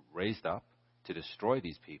raised up to destroy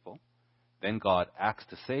these people. Then God acts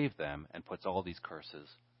to save them and puts all these curses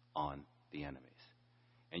on the enemies.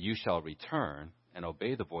 And you shall return and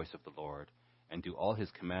obey the voice of the Lord and do all his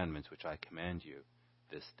commandments which I command you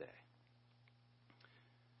this day.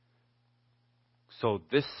 So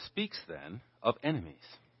this speaks then of enemies,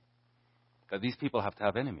 that these people have to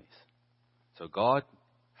have enemies. So God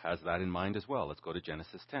has that in mind as well. Let's go to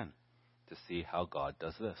Genesis 10 to see how God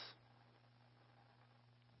does this.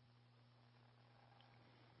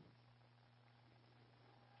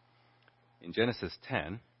 in Genesis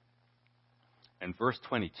 10 and verse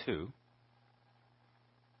 22,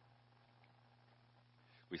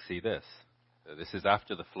 we see this. This is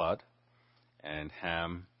after the flood, and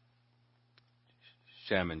Ham,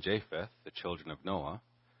 Shem, and Japheth, the children of Noah,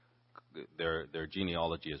 their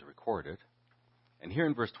genealogy is recorded. And here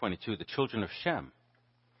in verse 22, the children of Shem,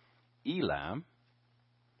 Elam,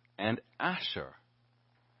 and Asher,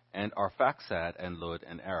 and Arphaxad, and Lud,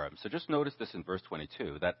 and Aram. So just notice this in verse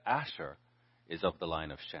 22, that Asher is of the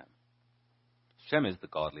line of Shem. Shem is the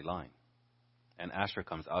godly line, and Asher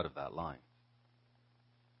comes out of that line.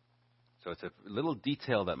 So it's a little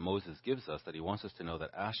detail that Moses gives us, that he wants us to know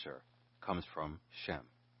that Asher comes from Shem.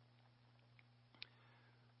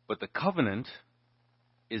 But the covenant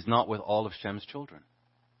is not with all of Shem's children.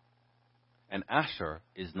 And Asher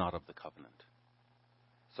is not of the covenant.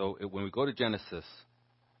 So when we go to Genesis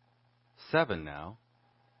 7 now,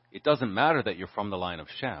 it doesn't matter that you're from the line of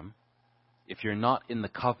Shem. If you're not in the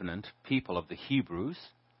covenant people of the Hebrews,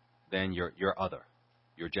 then you're other.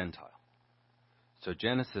 You're Gentile. So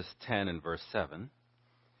Genesis 10 and verse 7,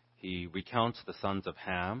 he recounts the sons of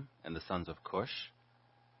Ham and the sons of Cush.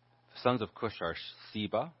 The sons of Cush are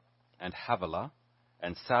Seba and Havilah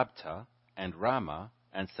and Sabta and Ramah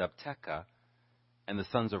and Sabteka, and the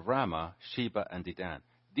sons of Ramah, Sheba and Dedan.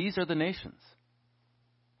 These are the nations.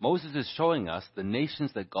 Moses is showing us the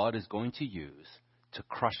nations that God is going to use to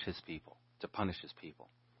crush his people, to punish his people.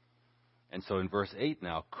 And so in verse 8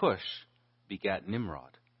 now, Cush begat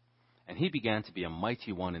Nimrod, and he began to be a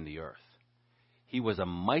mighty one in the earth. He was a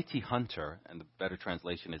mighty hunter, and the better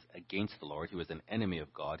translation is against the Lord. He was an enemy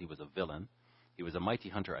of God. He was a villain. He was a mighty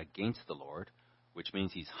hunter against the Lord, which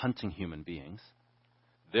means he's hunting human beings.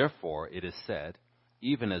 Therefore, it is said,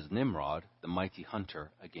 even as Nimrod, the mighty hunter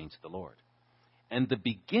against the Lord. And the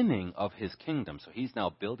beginning of his kingdom, so he's now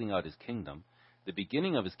building out his kingdom, the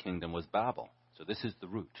beginning of his kingdom was Babel. So this is the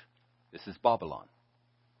root. This is Babylon.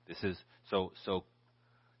 This is so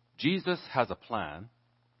Jesus has a plan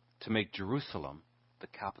to make Jerusalem the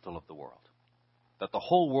capital of the world, that the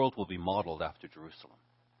whole world will be modeled after Jerusalem.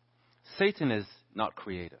 Satan is not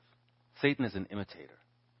creative. Satan is an imitator.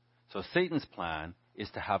 So Satan's plan is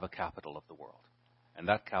to have a capital of the world, and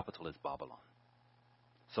that capital is Babylon.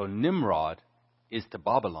 So Nimrod is to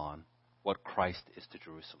Babylon what Christ is to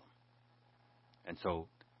Jerusalem. And so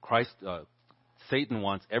Satan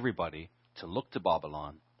wants everybody to look to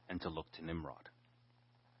Babylon and to look to Nimrod.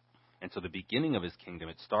 And so the beginning of his kingdom,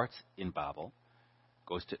 it starts in Babel,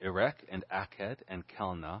 goes to Erech and Akkad and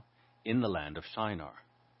Calneh in the land of Shinar.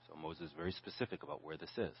 So Moses is very specific about where this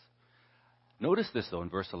is. Notice this, though, in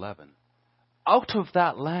verse 11. Out of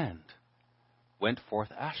that land went forth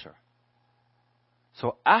Asher.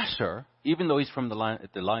 So Asher, even though he's from the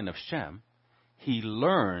line of Shem, he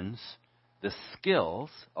learns the skills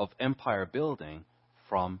of empire building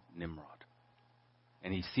from Nimrod.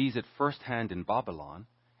 And he sees it firsthand in Babylon,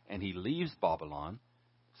 and he leaves Babylon.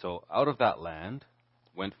 So out of that land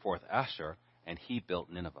went forth Asher, and he built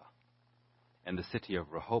Nineveh, and the city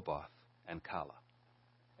of Rehoboth and Calah.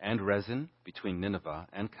 And Rezin, between Nineveh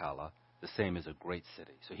and Calah, the same is a great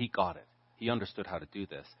city. So he got it. He understood how to do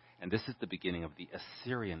this. And this is the beginning of the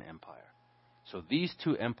Assyrian Empire. So these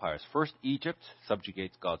two empires, first Egypt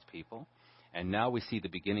subjugates God's people, and now we see the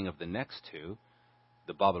beginning of the next two,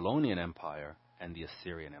 the Babylonian Empire and the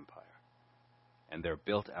Assyrian Empire. And they're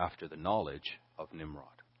built after the knowledge of Nimrod.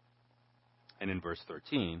 And in verse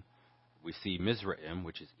 13, we see Mizraim,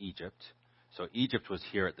 which is Egypt. So Egypt was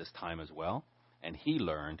here at this time as well, and he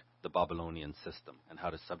learned the Babylonian system and how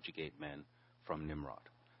to subjugate men from Nimrod.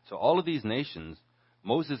 So all of these nations,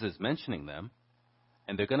 Moses is mentioning them,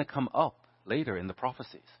 and they're going to come up later in the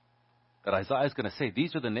prophecies. That Isaiah is going to say,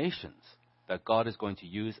 these are the nations that God is going to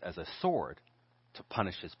use as a sword to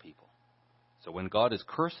punish his people. So when God is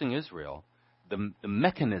cursing Israel, the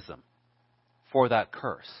mechanism for that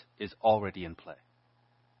curse is already in play.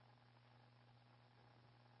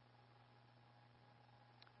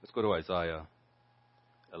 Let's go to Isaiah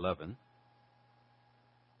 11.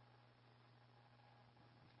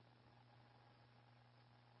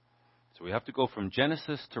 So we have to go from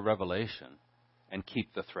Genesis to Revelation and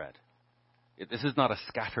keep the thread. This is not a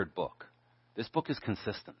scattered book. This book is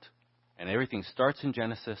consistent. And everything starts in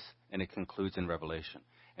Genesis and it concludes in Revelation.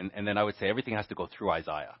 And then I would say everything has to go through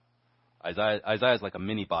Isaiah. Isaiah is like a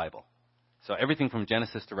mini Bible. So everything from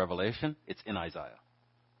Genesis to Revelation, it's in Isaiah.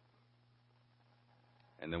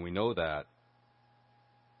 And then we know that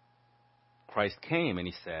Christ came and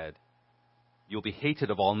he said, you'll be hated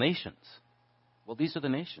of all nations. Well, these are the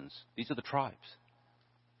nations. These are the tribes.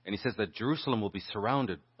 And he says that Jerusalem will be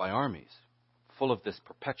surrounded by armies, full of this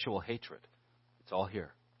perpetual hatred. It's all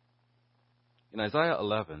here. In Isaiah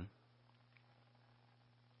 11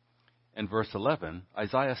 and verse 11,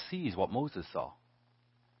 Isaiah sees what Moses saw.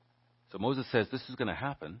 So Moses says this is going to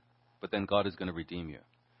happen, but then God is going to redeem you.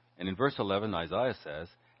 And in verse 11, Isaiah says,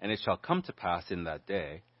 "And it shall come to pass in that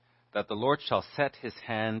day that the Lord shall set his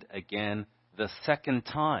hand again the second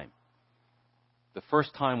time." The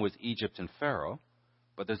first time was Egypt and Pharaoh,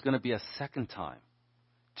 but there's going to be a second time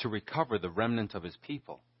to recover the remnant of his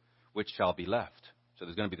people, which shall be left. So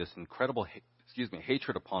there's going to be this incredible,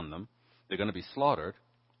 hatred upon them. They're going to be slaughtered,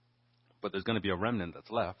 but there's going to be a remnant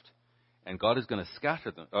that's left, and God is going to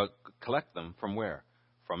scatter them, collect them from where?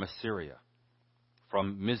 From Assyria,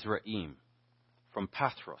 from Mizraim, from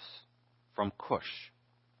Pathros, from Cush,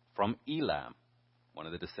 from Elam, one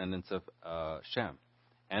of the descendants of Shem,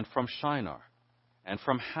 and from Shinar, and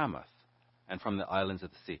from Hamath, and from the islands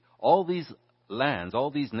of the sea. All these lands,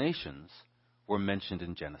 all these nations were mentioned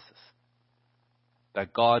in Genesis.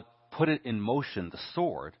 That God put it in motion, the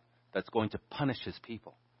sword that's going to punish his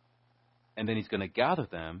people. And then he's going to gather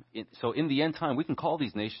them. So in the end time, we can call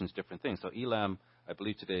these nations different things. So Elam, I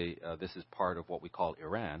believe today, this is part of what we call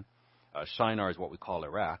Iran. Shinar is what we call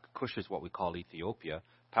Iraq. Cush is what we call Ethiopia.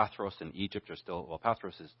 Pathros and Egypt are still, well,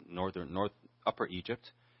 Pathros is upper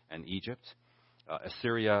Egypt and Egypt.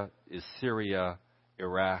 Assyria is Syria,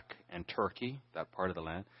 Iraq, and Turkey, that part of the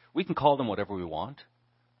land. We can call them whatever we want.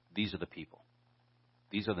 These are the people.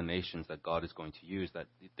 These are the nations that God is going to use, that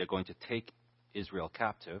they're going to take Israel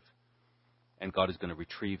captive, and God is going to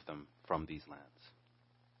retrieve them from these lands.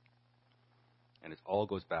 And it all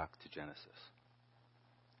goes back to Genesis.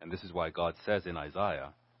 And this is why God says in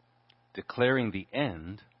Isaiah, declaring the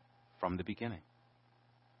end from the beginning.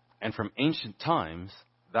 And from ancient times,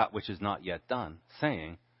 that which is not yet done,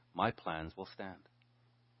 saying, my plans will stand.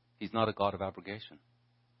 He's not a God of abrogation.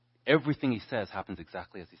 Everything he says happens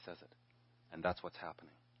exactly as he says it. And that's what's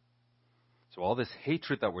happening. So all this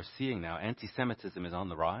hatred that we're seeing now, anti-Semitism is on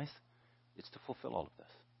the rise. It's to fulfill all of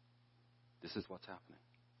this. This is what's happening.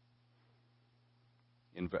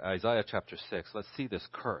 In Isaiah chapter 6, let's see this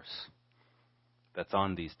curse that's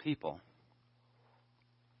on these people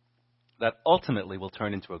that ultimately will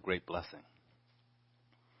turn into a great blessing.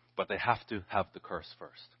 But they have to have the curse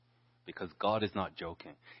first, because God is not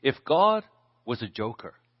joking. If God was a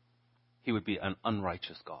joker, he would be an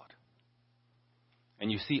unrighteous God.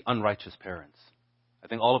 And you see unrighteous parents. I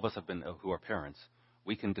think all of us who are parents,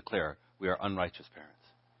 we can declare we are unrighteous parents.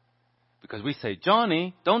 Because we say,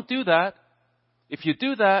 Johnny, don't do that. If you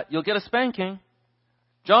do that, you'll get a spanking.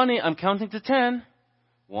 Johnny, I'm counting to 10.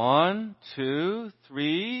 1, 2,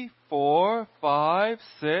 3, 4, 5,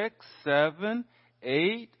 6, 7,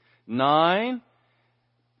 8, 9,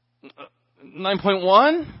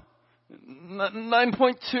 9.1,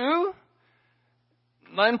 9.2,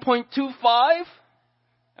 9.25,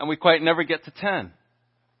 and we quite never get to 10.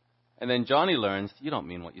 And then Johnny learns, you don't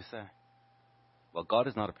mean what you say. Well, God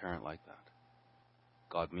is not a parent like that.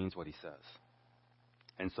 God means what he says.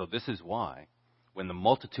 And so this is why, when the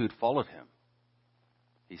multitude followed him,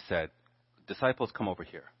 he said, disciples, come over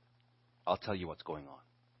here. I'll tell you what's going on.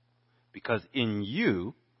 Because in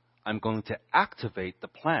you, I'm going to activate the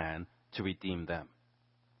plan to redeem them.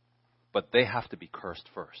 But they have to be cursed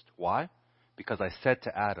first. Why? Because I said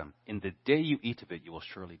to Adam, in the day you eat of it, you will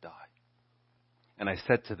surely die. And I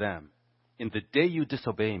said to them, in the day you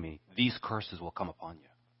disobey me, these curses will come upon you.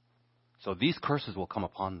 So these curses will come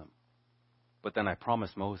upon them. But then I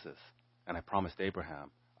promised Moses, and I promised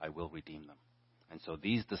Abraham, I will redeem them. And so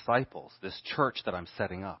these disciples, this church that I'm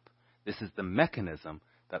setting up, this is the mechanism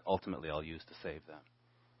that ultimately I'll use to save them.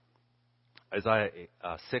 Isaiah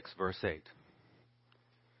 6, verse 8.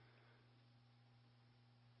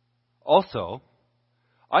 Also,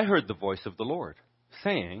 I heard the voice of the Lord,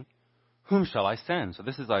 saying, whom shall I send? So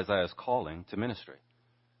this is Isaiah's calling to ministry.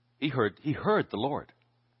 He heard the Lord,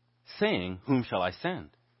 saying, whom shall I send?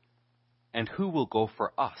 And who will go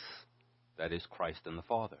for us? That is Christ and the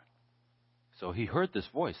Father. So he heard this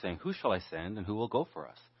voice saying, who shall I send and who will go for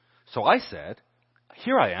us? So I said,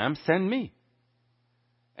 here I am, send me.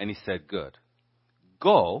 And he said, good.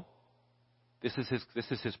 Go. This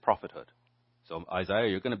is his prophethood. So Isaiah,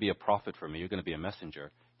 you're going to be a prophet for me. You're going to be a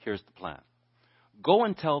messenger. Here's the plan. Go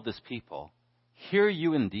and tell this people, hear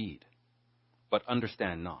you indeed, but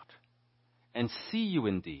understand not. And see you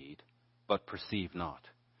indeed, but perceive not.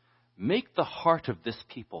 Make the heart of this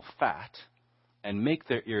people fat, and make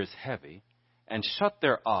their ears heavy, and shut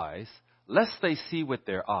their eyes, lest they see with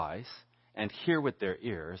their eyes, and hear with their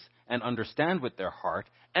ears, and understand with their heart,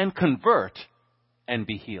 and convert, and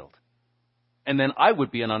be healed. And then I would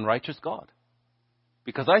be an unrighteous God.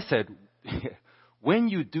 Because I said, when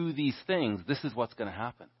you do these things, this is what's going to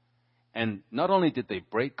happen. And not only did they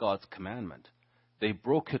break God's commandment, they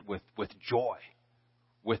broke it with joy,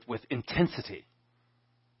 with intensity.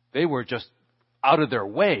 They were just out of their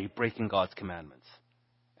way breaking God's commandments.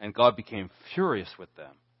 And God became furious with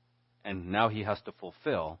them. And now he has to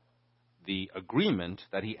fulfill the agreement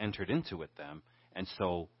that he entered into with them. And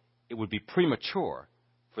so it would be premature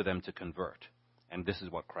for them to convert. And this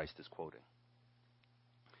is what Christ is quoting.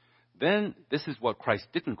 Then this is what Christ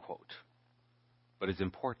didn't quote, but is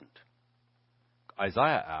important.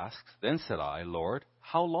 Isaiah asks, "Then said I, Lord,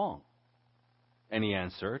 how long?" And he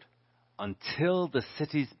answered, "Until the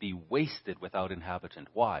cities be wasted without inhabitant."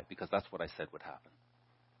 Why? Because that's what I said would happen.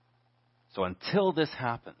 So until this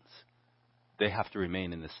happens, they have to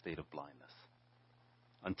remain in this state of blindness.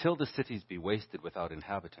 Until the cities be wasted without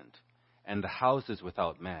inhabitant, and the houses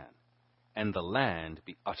without man, and the land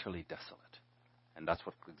be utterly desolate. And that's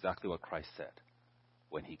exactly what Christ said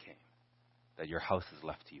when he came, that your house is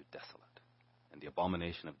left to you desolate, and the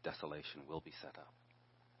abomination of desolation will be set up.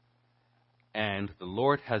 And the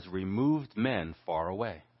Lord has removed men far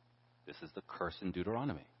away. This is the curse in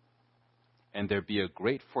Deuteronomy. And there be a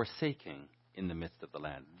great forsaking in the midst of the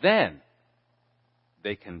land. Then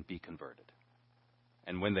they can be converted.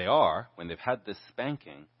 And when they've had this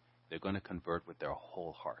spanking, they're going to convert with their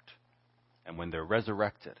whole heart. And when they're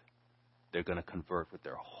resurrected, they're going to convert with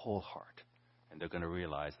their whole heart. And they're going to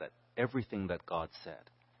realize that everything that God said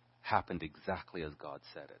happened exactly as God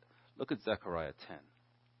said it. Look at Zechariah 10.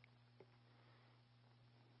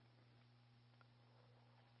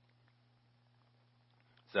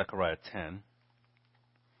 Zechariah 10.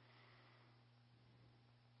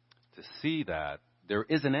 To see that there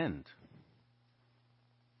is an end.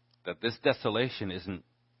 That this desolation isn't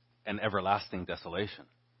an everlasting desolation.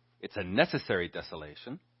 It's a necessary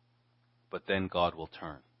desolation, but then God will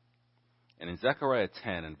turn. And in Zechariah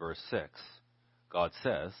 10 and verse 6, God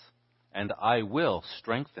says, "And I will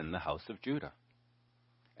strengthen the house of Judah,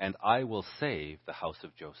 and I will save the house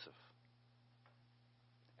of Joseph.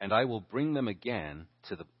 And I will bring them again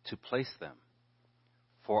to place them,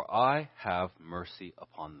 for I have mercy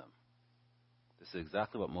upon them." This is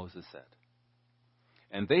exactly what Moses said.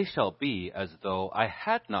 "And they shall be as though I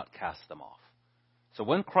had not cast them off." So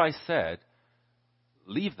when Christ said,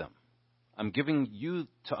 "Leave them," I'm giving you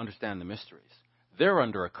to understand the mysteries. They're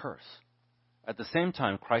under a curse. At the same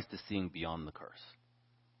time, Christ is seeing beyond the curse.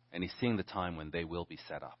 And he's seeing the time when they will be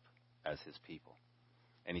set up as his people.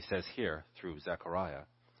 And he says here, through Zechariah,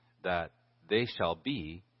 that they shall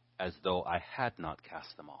be as though I had not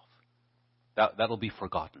cast them off. That'll be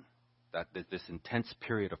forgotten. That this intense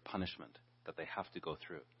period of punishment that they have to go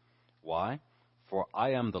through. Why? "For I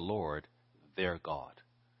am the Lord, their God,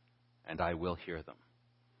 and I will hear them."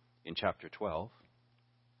 In chapter 12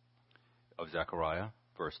 of Zechariah,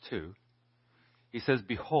 verse 2, he says,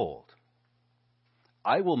 "Behold,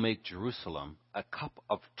 I will make Jerusalem a cup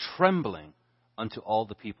of trembling unto all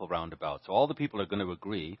the people round about." So all the people are going to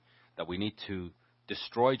agree that we need to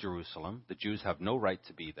destroy Jerusalem. The Jews have no right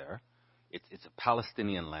to be there. It's a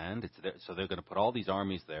Palestinian land. It's there, so they're going to put all these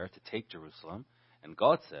armies there to take Jerusalem. And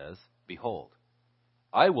God says, "Behold,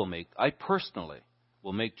 I personally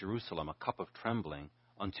will make Jerusalem a cup of trembling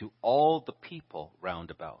unto all the people round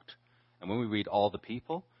about." And when we read all the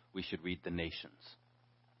people, we should read the nations.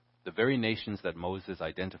 The very nations that Moses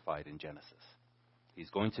identified in Genesis. He's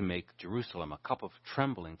going to make Jerusalem a cup of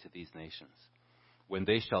trembling to these nations, when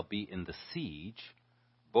they shall be in the siege,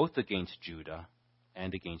 both against Judah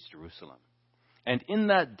and against Jerusalem. "And in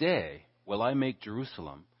that day will I make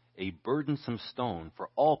Jerusalem a burdensome stone for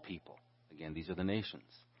all people." Again, these are the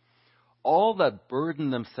nations. "All that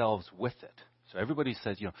burden themselves with it." So everybody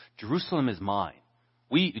says, Jerusalem is mine.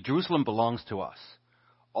 Jerusalem belongs to us.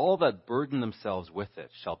 "All that burden themselves with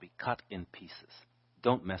it shall be cut in pieces."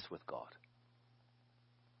 Don't mess with God.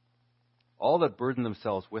 "All that burden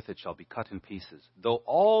themselves with it shall be cut in pieces, though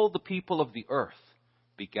all the people of the earth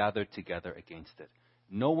be gathered together against it."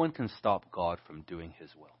 No one can stop God from doing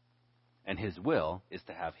his will. And his will is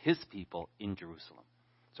to have his people in Jerusalem.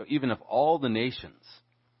 So even if all the nations,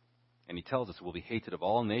 and he tells us will be hated of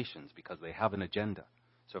all nations because they have an agenda.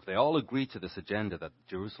 So if they all agree to this agenda that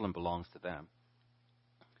Jerusalem belongs to them,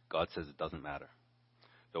 God says it doesn't matter.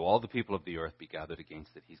 Though all the people of the earth be gathered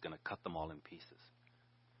against it, he's going to cut them all in pieces.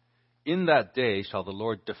 "In that day shall the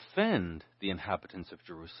Lord defend the inhabitants of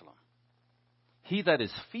Jerusalem. He that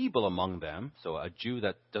is feeble among them," so a Jew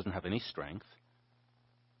that doesn't have any strength,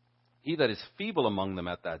 "he that is feeble among them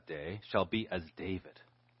at that day shall be as David.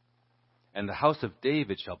 And the house of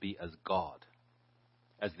David shall be as God,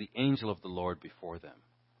 as the angel of the Lord before them.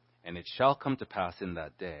 And it shall come to pass in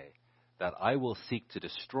that day that I will seek to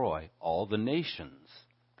destroy all the nations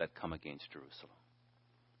that come against Jerusalem.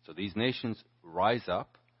 So these nations rise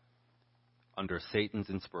up under Satan's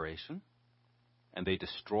inspiration, and they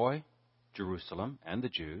destroy Jerusalem and the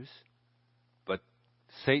Jews, but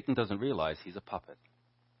Satan doesn't realize he's a puppet,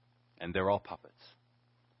 and they're all puppets,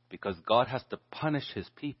 because God has to punish his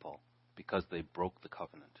people because they broke the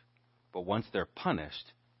covenant. But once they're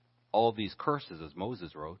punished, all these curses, as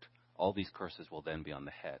Moses wrote, all these curses will then be on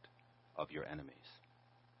the head of your enemies.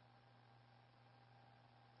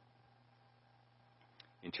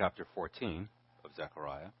 In chapter 14 of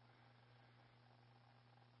Zechariah,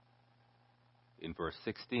 in verse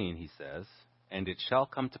 16, he says, "And it shall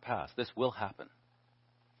come to pass," this will happen.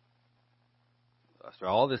 So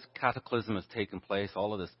all this cataclysm has taken place,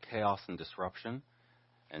 all of this chaos and disruption,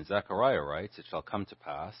 and Zechariah writes, "It shall come to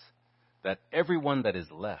pass that everyone that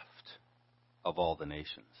is left of all the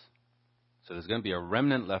nations." So there's going to be a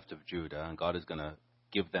remnant left of Judah, and God is going to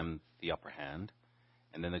give them the upper hand,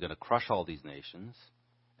 and then they're going to crush all these nations,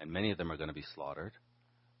 and many of them are going to be slaughtered.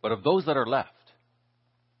 But of those that are left,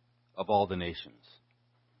 of all the nations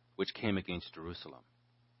which came against Jerusalem,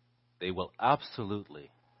 they will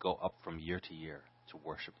absolutely go up from year to year to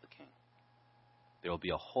worship the King. There will be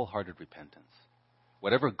a wholehearted repentance.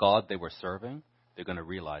 Whatever God they were serving, they're going to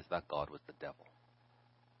realize that God was the devil.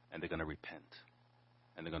 And they're going to repent.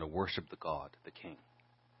 And they're going to worship the God, the King,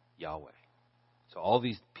 Yahweh. So all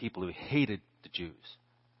these people who hated the Jews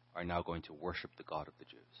are now going to worship the God of the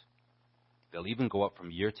Jews. They'll even go up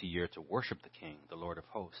from year to year to worship the King, the Lord of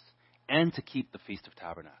hosts, and to keep the Feast of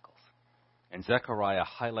Tabernacles. And Zechariah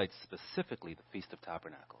highlights specifically the Feast of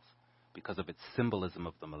Tabernacles because of its symbolism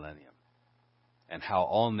of the millennium and how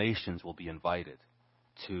all nations will be invited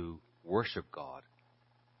to worship God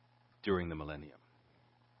during the millennium.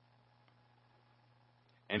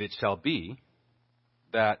 And it shall be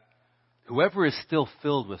that whoever is still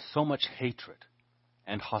filled with so much hatred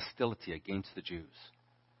and hostility against the Jews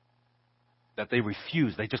that they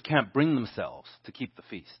refuse, they just can't bring themselves to keep the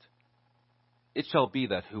feast, it shall be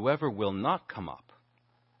that whoever will not come up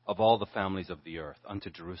of all the families of the earth unto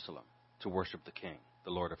Jerusalem to worship the King,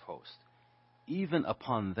 the Lord of hosts, even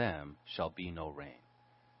upon them shall be no rain.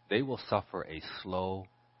 They will suffer a slow,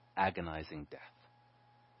 agonizing death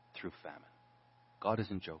through famine. God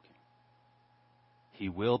isn't joking. He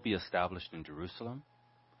will be established in Jerusalem.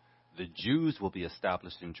 The Jews will be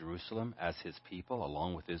established in Jerusalem as his people,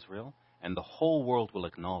 along with Israel, and the whole world will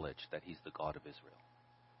acknowledge that he's the God of Israel.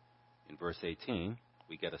 In verse 18,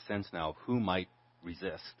 we get a sense now of who might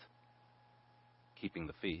resist keeping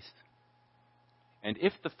the feast. "And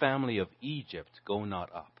if the family of Egypt go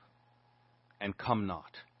not up, and come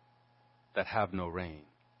not, that have no rain,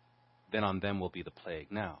 then on them will be the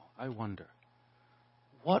plague." Now, I wonder,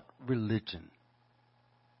 what religion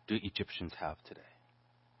do Egyptians have today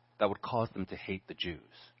that would cause them to hate the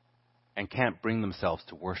Jews and can't bring themselves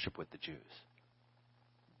to worship with the Jews?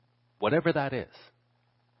 Whatever that is,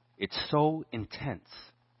 it's so intense,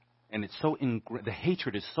 and it's so the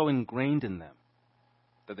hatred is so ingrained in them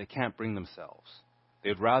that they can't bring themselves.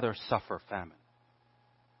 They'd rather suffer famine.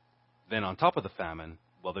 Then on top of the famine,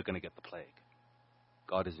 well, they're going to get the plague.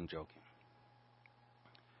 God isn't joking.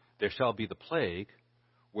 "There shall be the plague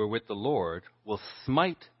wherewith the Lord will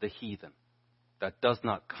smite the heathen that does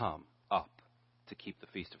not come up to keep the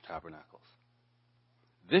Feast of Tabernacles.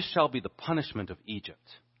 This shall be the punishment of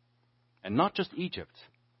Egypt, and not just Egypt,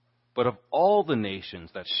 but of all the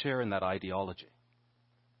nations that share in that ideology,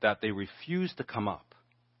 that they refuse to come up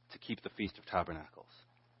to keep the Feast of Tabernacles.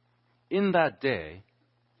 In that day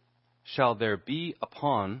shall there be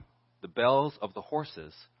upon the bells of the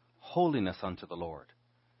horses holiness unto the Lord,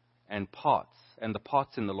 and the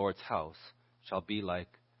pots in the Lord's house shall be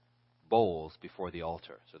like bowls before the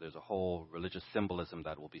altar." So there's a whole religious symbolism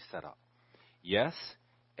that will be set up. "Yes,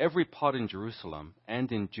 every pot in Jerusalem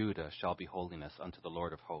and in Judah shall be holiness unto the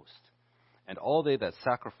Lord of hosts. And all they that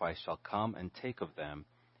sacrifice shall come and take of them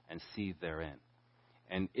and see therein.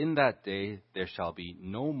 And in that day there shall be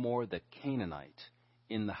no more the Canaanite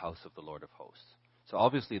in the house of the Lord of hosts." So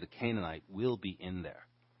obviously the Canaanite will be in there,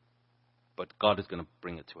 but God is going to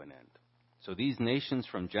bring it to an end. So these nations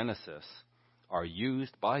from Genesis are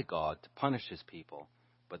used by God to punish his people,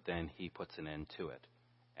 but then he puts an end to it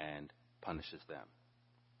and punishes them.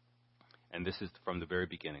 And this is from the very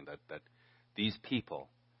beginning, that these people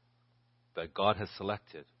that God has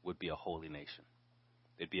selected would be a holy nation.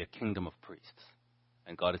 They'd be a kingdom of priests.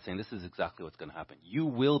 And God is saying, this is exactly what's going to happen. You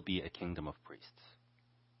will be a kingdom of priests.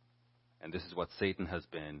 And this is what Satan has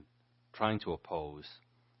been trying to oppose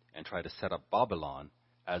and try to set up Babylon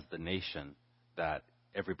as the nation that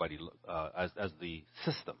everybody, as the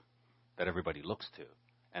system that everybody looks to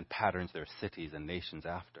and patterns their cities and nations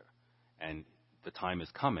after. And the time is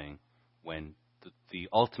coming when the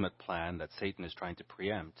ultimate plan that Satan is trying to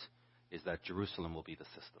preempt is that Jerusalem will be the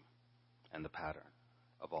system and the pattern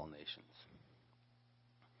of all nations.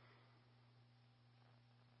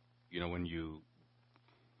 You know, when you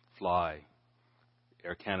fly,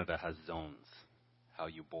 Air Canada has zones, how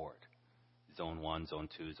you board. Zone 1, Zone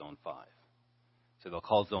 2, Zone 5. So they'll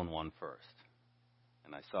call Zone 1 first.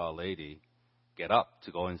 And I saw a lady get up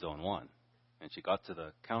to go in Zone 1. And she got to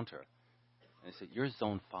the counter. And I said, "You're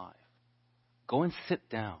Zone 5. Go and sit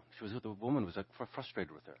down." The woman was like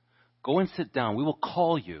frustrated with her. "Go and sit down. We will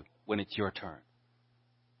call you when it's your turn."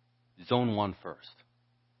 Zone 1 first.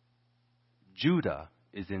 Judah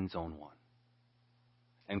is in Zone 1.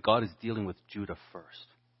 And God is dealing with Judah first.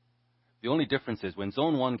 The only difference is when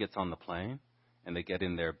Zone 1 gets on the plane and they get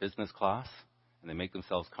in their business class and they make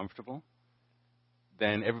themselves comfortable,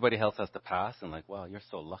 then everybody else has to pass and like, "Wow, you're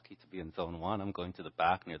so lucky to be in Zone 1. I'm going to the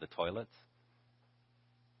back near the toilets."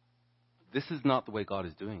 This is not the way God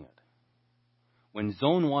is doing it. When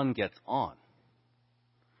Zone 1 gets on,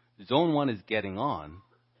 Zone 1 is getting on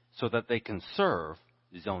so that they can serve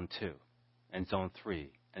Zone 2 and Zone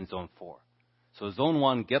 3 and Zone 4. So Zone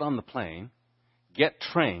 1, get on the plane, get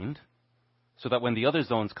trained, so that when the other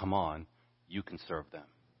zones come on, you can serve them.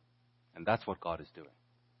 And that's what God is doing.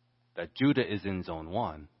 That Judah is in Zone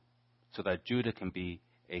 1, so that Judah can be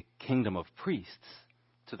a kingdom of priests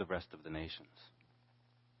to the rest of the nations.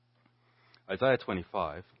 Isaiah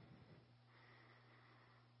 25.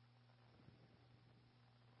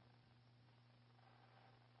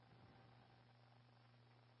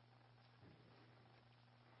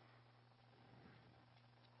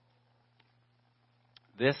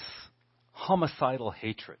 This homicidal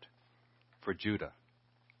hatred for Judah,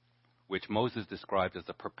 which Moses described as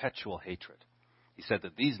a perpetual hatred. He said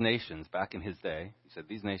that these nations, back in his day, he said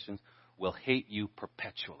these nations will hate you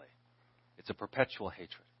perpetually. It's a perpetual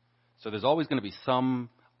hatred. So there's always going to be some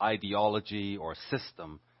ideology or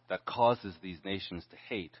system that causes these nations to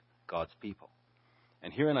hate God's people.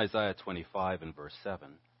 And here in Isaiah 25 and verse 7,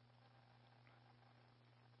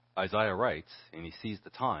 Isaiah writes, and he sees the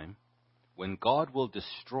time, when God will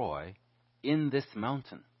destroy in this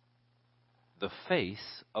mountain the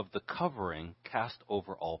face of the covering cast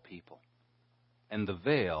over all people, and the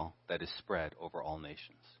veil that is spread over all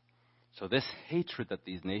nations. So this hatred that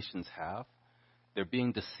these nations have, they're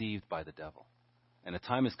being deceived by the devil. And a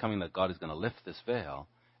time is coming that God is going to lift this veil,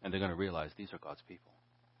 and they're going to realize these are God's people.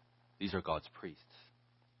 These are God's priests.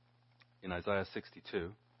 In Isaiah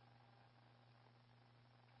 62,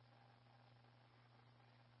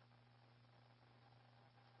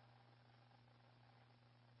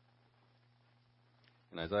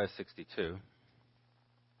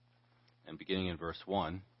 and beginning in verse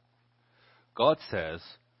 1, God says,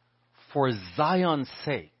 "For Zion's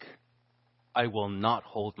sake, I will not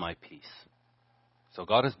hold my peace." So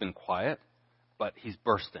God has been quiet, but he's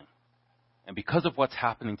bursting. And because of what's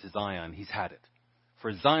happening to Zion, he's had it.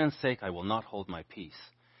 "For Zion's sake, I will not hold my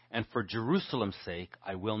peace. And for Jerusalem's sake,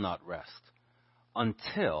 I will not rest,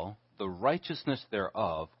 until the righteousness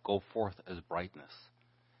thereof go forth as brightness,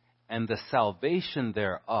 and the salvation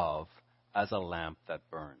thereof as a lamp that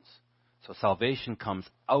burns." So salvation comes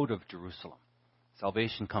out of Jerusalem.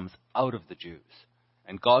 Salvation comes out of the Jews.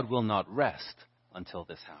 And God will not rest until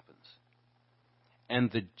this happens. "And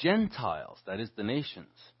the Gentiles," that is the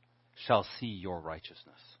nations, "shall see your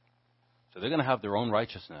righteousness." So they're going to have their own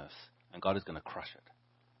righteousness, and God is going to crush it.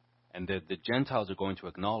 And the Gentiles are going to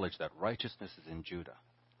acknowledge that righteousness is in Judah.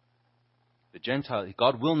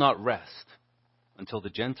 God will not rest until the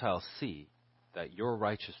Gentiles see that your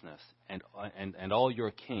righteousness and all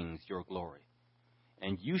your kings, your glory.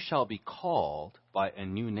 "And you shall be called by a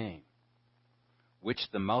new name, which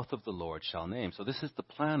the mouth of the Lord shall name." So this is the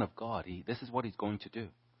plan of God. This is what he's going to do.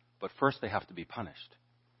 But first they have to be punished.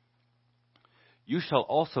 "You shall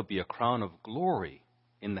also be a crown of glory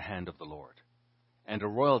in the hand of the Lord, and a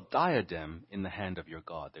royal diadem in the hand of your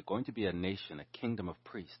God." They're going to be a nation, a kingdom of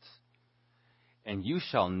priests. "And you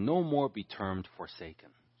shall no more be termed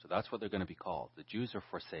forsaken." So that's what they're going to be called. The Jews are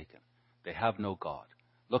forsaken. They have no God.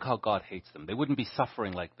 Look how God hates them. They wouldn't be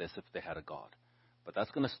suffering like this if they had a God. But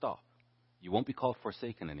that's going to stop. You won't be called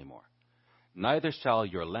forsaken anymore. "Neither shall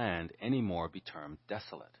your land any more be termed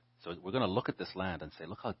desolate." So we're going to look at this land and say,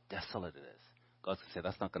 look how desolate it is. God's going to say,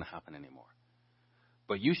 that's not going to happen anymore.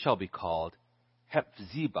 "But you shall be called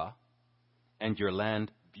Hephzibah, and your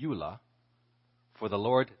land Beulah, for the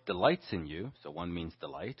Lord delights in you." So one means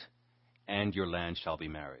delight. "And your land shall be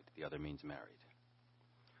married." The other means married.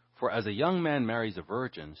 "For as a young man marries a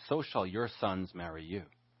virgin, so shall your sons marry you.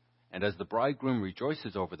 And as the bridegroom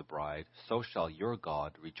rejoices over the bride, so shall your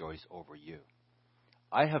God rejoice over you.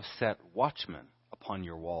 I have set watchmen upon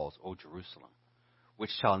your walls, O Jerusalem,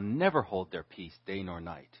 which shall never hold their peace day nor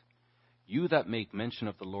night. You that make mention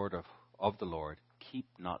of the Lord, keep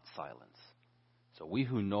not silence. So we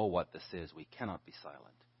who know what this is, we cannot be silent.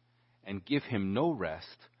 And give him no rest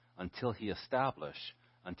until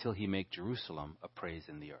he make Jerusalem a praise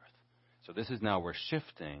in the earth. So this is now we're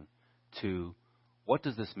shifting to what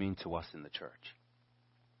does this mean to us in the church?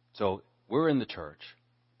 So we're in the church.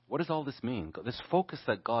 What does all this mean? This focus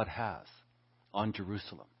that God has on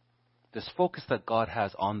Jerusalem. This focus that God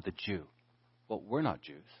has on the Jew. Well, we're not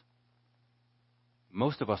Jews.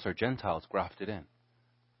 Most of us are Gentiles grafted in.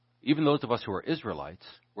 Even those of us who are Israelites,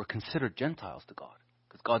 we're considered Gentiles to God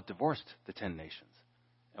because God divorced the 10 nations.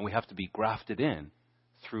 And we have to be grafted in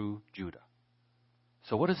through Judah.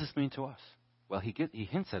 So what does this mean to us? Well, he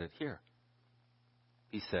hints at it here.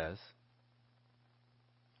 He says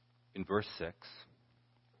in verse 6,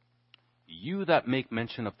 you that make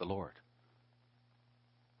mention of the Lord.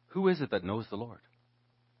 Who is it that knows the Lord?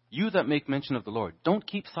 You that make mention of the Lord, don't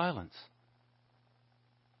keep silence.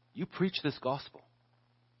 You preach this gospel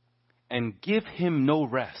and give him no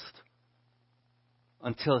rest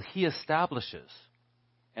until he establishes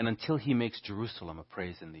and until he makes Jerusalem a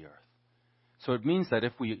praise in the earth. So it means that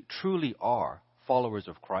if we truly are followers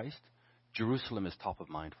of Christ, Jerusalem is top of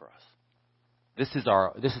mind for us. This is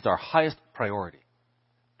our highest priority,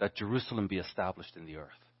 that Jerusalem be established in the earth.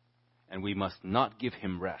 And we must not give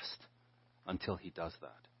him rest until he does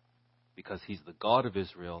that, because he's the God of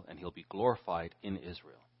Israel and he'll be glorified in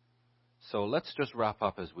Israel. So let's just wrap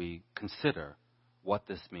up as we consider what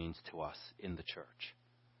this means to us in the church.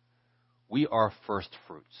 We are first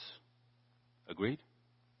fruits. Agreed?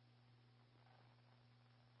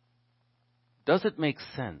 Does it make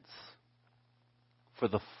sense for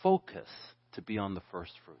the focus to be on the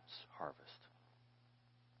first fruits harvest?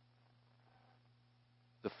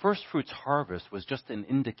 The first fruits harvest was just an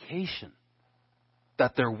indication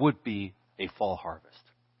that there would be a fall harvest.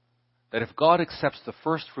 That if God accepts the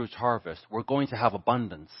first fruits harvest, we're going to have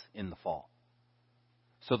abundance in the fall.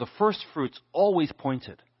 So the first fruits always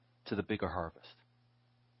pointed to the bigger harvest.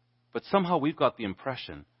 But somehow we've got the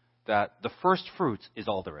impression that the first fruits is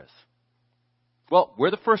all there is. Well,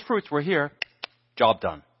 we're the first fruits, we're here, job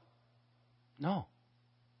done. No.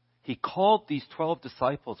 He called these 12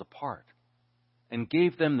 disciples apart and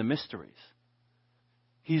gave them the mysteries.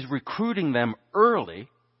 He's recruiting them early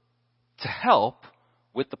to help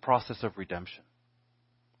with the process of redemption.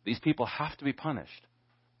 These people have to be punished,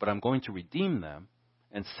 but I'm going to redeem them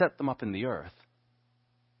and set them up in the earth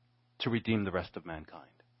to redeem the rest of mankind.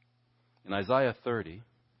 In Isaiah 30,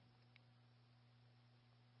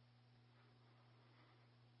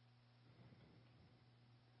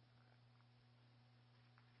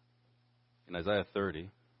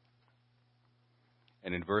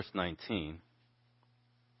 and in verse 19,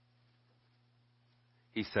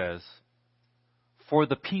 he says, for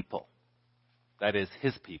the people, that is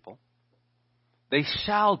his people, they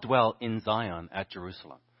shall dwell in Zion at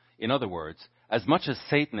Jerusalem. In other words, as much as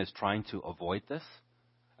Satan is trying to avoid this,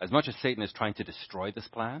 as much as Satan is trying to destroy this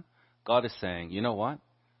plan, God is saying, you know what?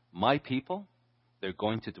 My people, they're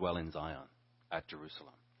going to dwell in Zion at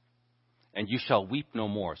Jerusalem. And you shall weep no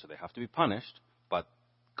more. So they have to be punished, but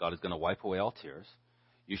God is going to wipe away all tears.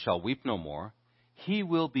 You shall weep no more. He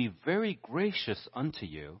will be very gracious unto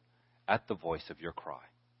you at the voice of your cry.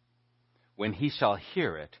 When he shall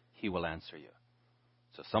hear it, he will answer you.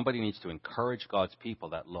 So somebody needs to encourage God's people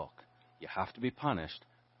that, look, you have to be punished,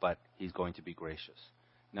 but he's going to be gracious.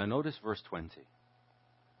 Now notice verse 20.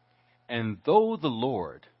 And though the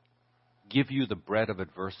Lord give you the bread of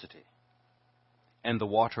adversity and the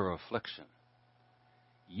water of affliction,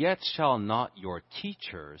 yet shall not your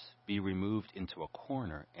teachers be removed into a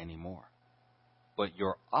corner anymore, but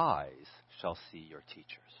your eyes shall see your teachers.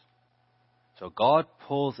 So God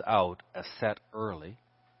pulls out a set early,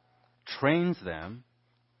 trains them,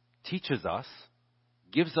 teaches us,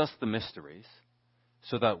 gives us the mysteries,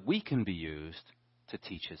 so that we can be used to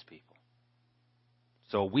teach his people.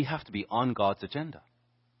 So we have to be on God's agenda.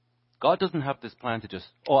 God doesn't have this plan to just,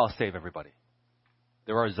 I'll save everybody.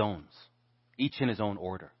 There are zones, each in his own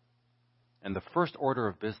order. And the first order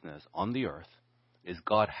of business on the earth is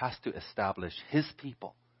God has to establish his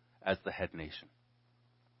people as the head nation.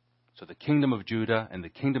 So the kingdom of Judah and the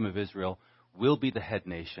kingdom of Israel will be the head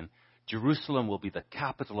nation. Jerusalem will be the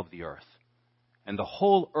capital of the earth. And the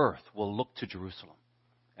whole earth will look to Jerusalem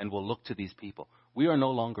and will look to these people. We are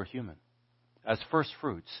no longer human. As first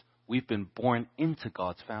fruits, we've been born into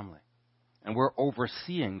God's family. And we're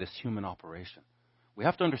overseeing this human operation. We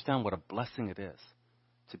have to understand what a blessing it is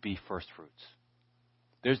to be first fruits.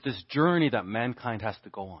 There's this journey that mankind has to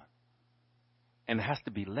go on. And it has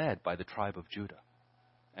to be led by the tribe of Judah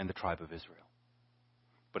and the tribe of Israel.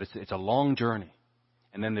 But it's a long journey.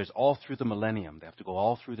 And then there's all through the millennium. They have to go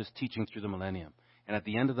all through this teaching through the millennium. And at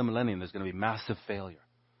the end of the millennium, there's going to be massive failure.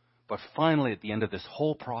 But finally, at the end of this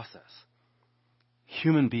whole process,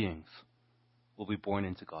 human beings will be born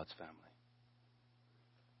into God's family.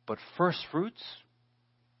 But first fruits,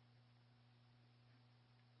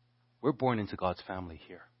 we're born into God's family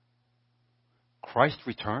here. Christ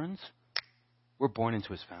returns, we're born into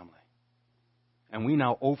his family. And we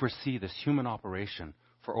now oversee this human operation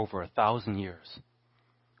for over 1,000 years,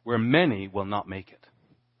 where many will not make it.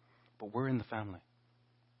 But we're in the family.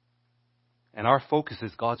 And our focus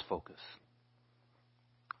is God's focus.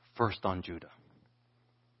 First on Judah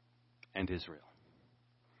and Israel.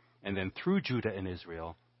 And then through Judah and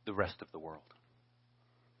Israel, the rest of the world.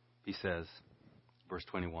 He says, verse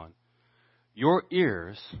 21, your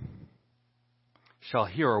ears shall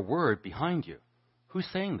hear a word behind you. Who's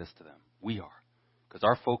saying this to them? We are. Because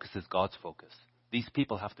our focus is God's focus. These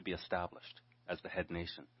people have to be established as the head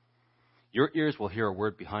nation. Your ears will hear a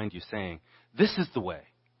word behind you saying, this is the way.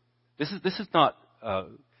 This is not,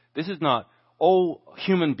 oh,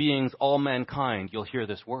 human beings, all mankind, you'll hear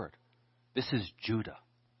this word. This is Judah.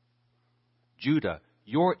 Judah,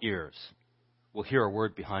 your ears will hear a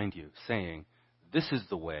word behind you saying, this is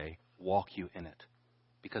the way, walk you in it.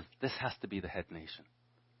 Because this has to be the head nation.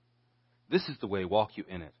 This is the way, walk you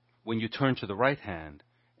in it. When you turn to the right hand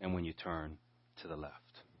and when you turn to the left.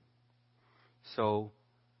 So,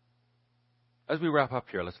 as we wrap up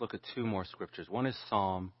here, let's look at two more scriptures. One is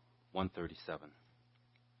Psalm 137.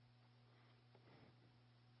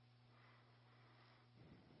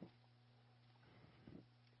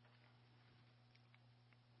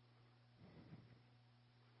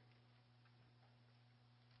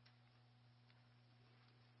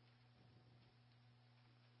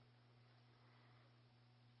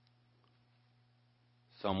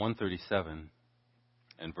 Psalm 137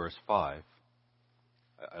 and verse 5.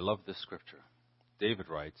 I love this scripture. David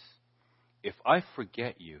writes, if I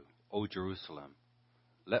forget you, O Jerusalem,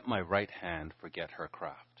 let my right hand forget her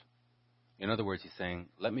craft. In other words, he's saying,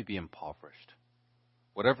 let me be impoverished.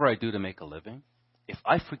 Whatever I do to make a living, if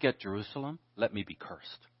I forget Jerusalem, let me be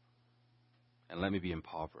cursed. And let me be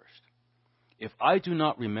impoverished. If I do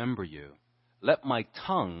not remember you, let my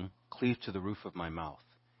tongue cleave to the roof of my mouth.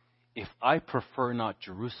 If I prefer not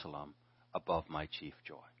Jerusalem above my chief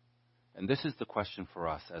joy. And this is the question for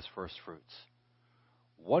us as first fruits.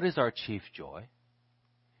 What is our chief joy?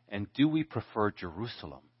 And do we prefer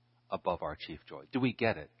Jerusalem above our chief joy? Do we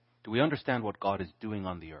get it? Do we understand what God is doing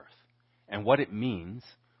on the earth? And what it means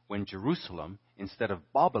when Jerusalem, instead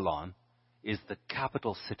of Babylon, is the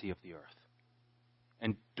capital city of the earth?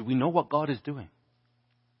 And do we know what God is doing?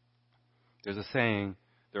 There's a saying,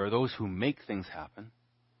 there are those who make things happen,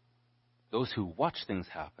 those who watch things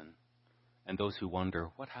happen, and those who wonder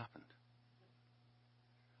what happened.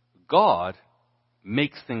 God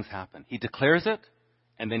makes things happen. He declares it,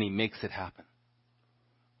 and then he makes it happen.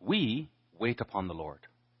 We wait upon the Lord.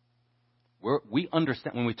 We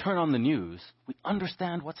understand, when we turn on the news, we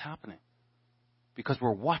understand what's happening because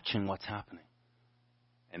we're watching what's happening.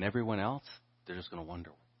 And everyone else, they're just going to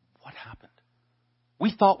wonder, what happened?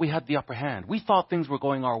 We thought we had the upper hand. We thought things were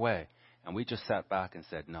going our way. And we just sat back and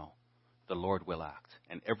said, no. The Lord will act,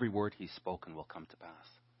 and every word he's spoken will come to pass.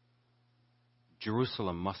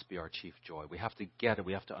 Jerusalem must be our chief joy. We have to get it.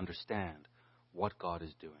 We have to understand what God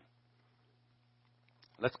is doing.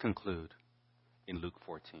 Let's conclude in Luke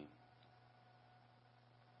 14.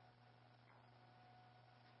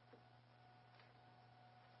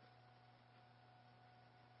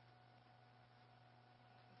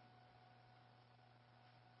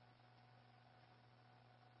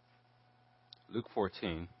 Luke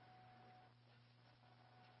 14.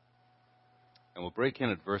 And we'll break in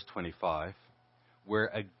at verse 25, where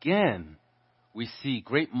again we see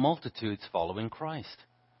great multitudes following Christ.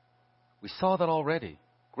 We saw that already.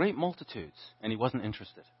 Great multitudes. And he wasn't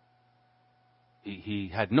interested. He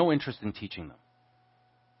had no interest in teaching them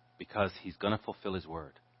because he's going to fulfill his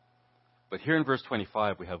word. But here in verse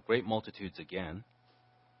 25, we have great multitudes again.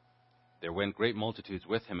 There went great multitudes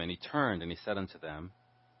with him, and he turned and he said unto them,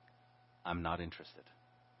 I'm not interested.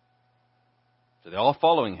 So they're all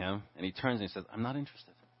following him, and he turns and he says, I'm not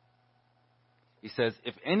interested. He says,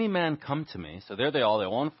 if any man come to me, so there they all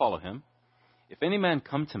want to follow him. If any man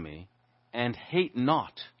come to me and hate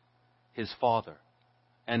not his father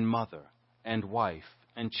and mother and wife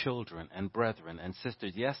and children and brethren and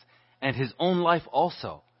sisters, yes, and his own life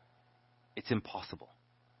also, it's impossible.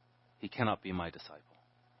 He cannot be my disciple.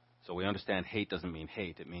 So we understand hate doesn't mean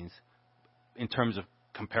hate. It means in terms of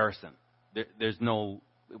comparison. There's no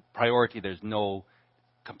priority. There's no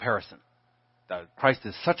comparison. That Christ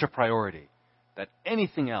is such a priority that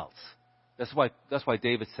anything else. That's why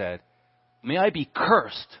David said, "May I be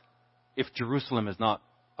cursed if Jerusalem is not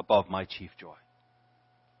above my chief joy."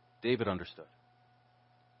 David understood.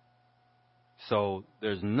 So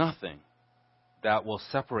there's nothing that will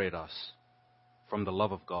separate us from the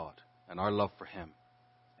love of God and our love for Him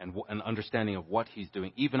and an understanding of what He's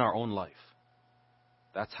doing, even our own life.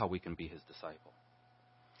 That's how we can be His disciple.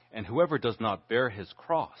 And whoever does not bear his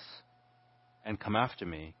cross and come after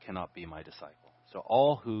me cannot be my disciple. So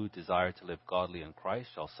all who desire to live godly in Christ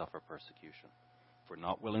shall suffer persecution. If we're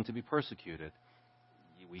not willing to be persecuted,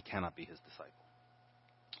 we cannot be His disciple.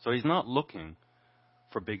 So He's not looking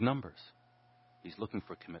for big numbers. He's looking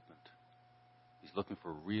for commitment. He's looking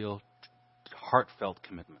for real, heartfelt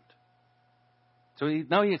commitment. So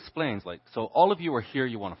now he explains, so all of you are here,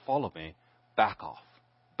 you want to follow me, back off,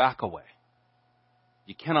 back away.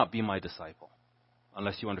 You cannot be my disciple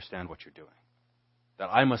unless you understand what you're doing. That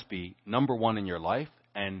I must be number one in your life,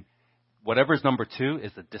 and whatever's number two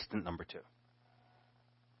is a distant number two.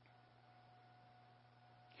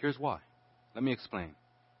 Here's why. Let me explain.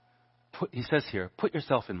 He says here, put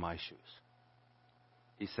yourself in my shoes.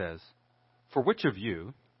 He says, for which of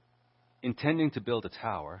you, intending to build a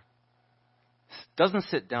tower, doesn't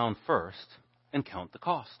sit down first and count the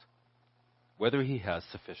cost, whether he has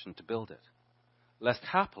sufficient to build it? Lest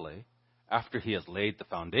happily, after he has laid the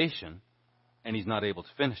foundation, and he's not able to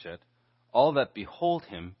finish it, all that behold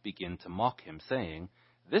him begin to mock him, saying,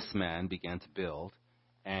 this man began to build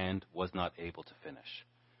and was not able to finish.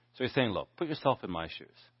 So he's saying, look, put yourself in my shoes.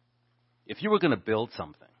 If you were going to build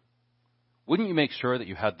something, wouldn't you make sure that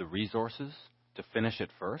you had the resources to finish it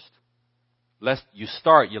first? Lest you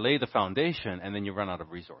start, you lay the foundation, and then you run out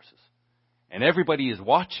of resources. And everybody is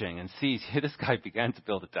watching and sees, hey, this guy began to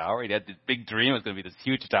build a tower. He had this big dream. It was going to be this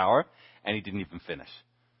huge tower, and he didn't even finish.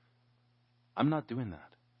 I'm not doing that.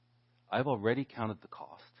 I've already counted the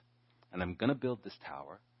cost, and I'm going to build this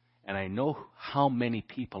tower, and I know how many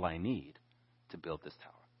people I need to build this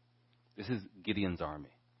tower. This is Gideon's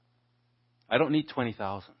army. I don't need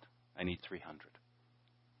 20,000. I need 300.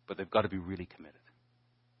 But they've got to be really committed.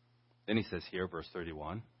 Then he says here, verse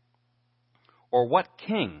 31, or what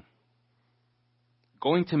king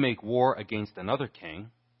going to make war against another king?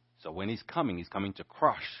 So when he's coming to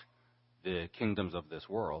crush the kingdoms of this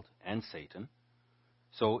world and Satan.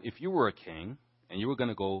 So if you were a king and you were going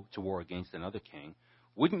to go to war against another king,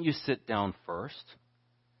 wouldn't you sit down first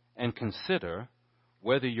and consider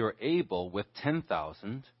whether you're able with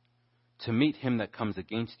 10,000 to meet him that comes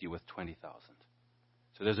against you with 20,000?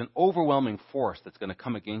 So there's an overwhelming force that's going to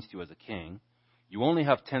come against you as a king. You only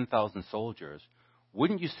have 10,000 soldiers.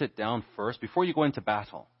 Wouldn't you sit down first, before you go into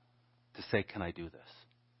battle, to say, can I do this?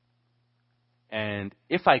 And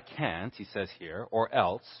if I can't, he says here, or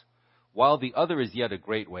else, while the other is yet a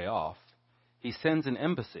great way off, he sends an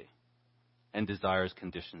embassy and desires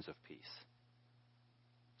conditions of peace.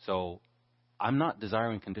 So I'm not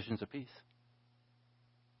desiring conditions of peace.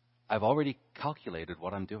 I've already calculated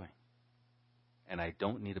what I'm doing. And I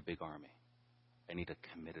don't need a big army. I need a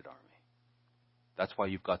committed army. That's why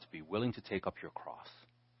you've got to be willing to take up your cross.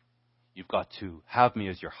 You've got to have me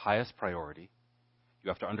as your highest priority. You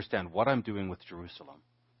have to understand what I'm doing with Jerusalem.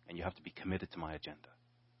 And you have to be committed to my agenda.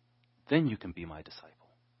 Then you can be my disciple.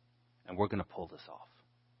 And we're going to pull this off.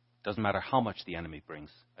 Doesn't matter how much the enemy brings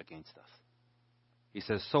against us. He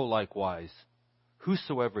says, so likewise,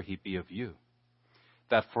 whosoever he be of you,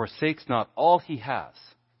 that forsakes not all he has,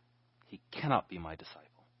 he cannot be my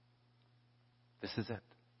disciple. This is it.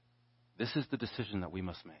 This is the decision that we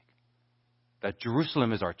must make. That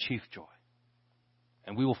Jerusalem is our chief joy.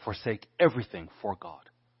 And we will forsake everything for God.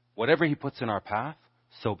 Whatever he puts in our path,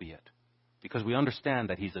 so be it. Because we understand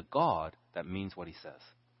that he's a God that means what he says.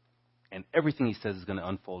 And everything he says is going to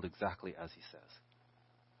unfold exactly as he says.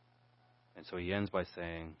 And so he ends by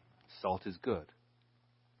saying, salt is good.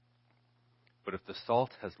 But if the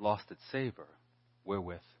salt has lost its savor,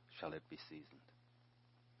 wherewith shall it be seasoned?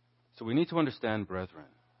 So we need to understand, brethren,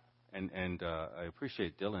 and I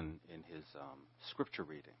appreciate Dylan in his scripture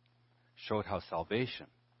reading, showed how salvation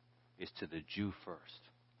is to the Jew first,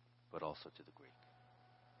 but also to the Greek.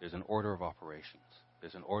 There's an order of operations.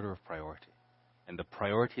 There's an order of priority. And the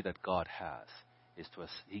priority that God has is to us.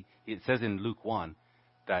 It says in Luke 1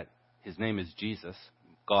 that his name is Jesus,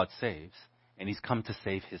 God saves, and he's come to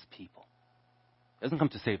save his people. He doesn't come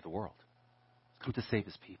to save the world. He's come to save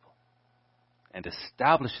his people and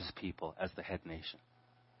establish his people as the head nation.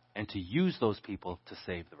 and to use those people to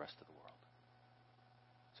save the rest of the world.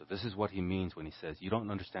 So this is what he means when he says, you don't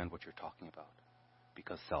understand what you're talking about,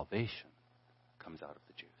 because salvation comes out of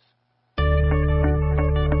the Jews.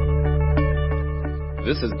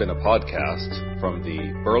 This has been a podcast from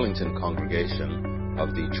the Burlington congregation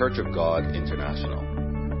of the Church of God International.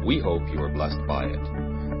 We hope you are blessed by it.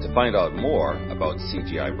 To find out more about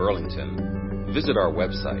CGI Burlington, visit our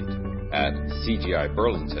website at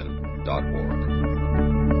cgiburlington.org.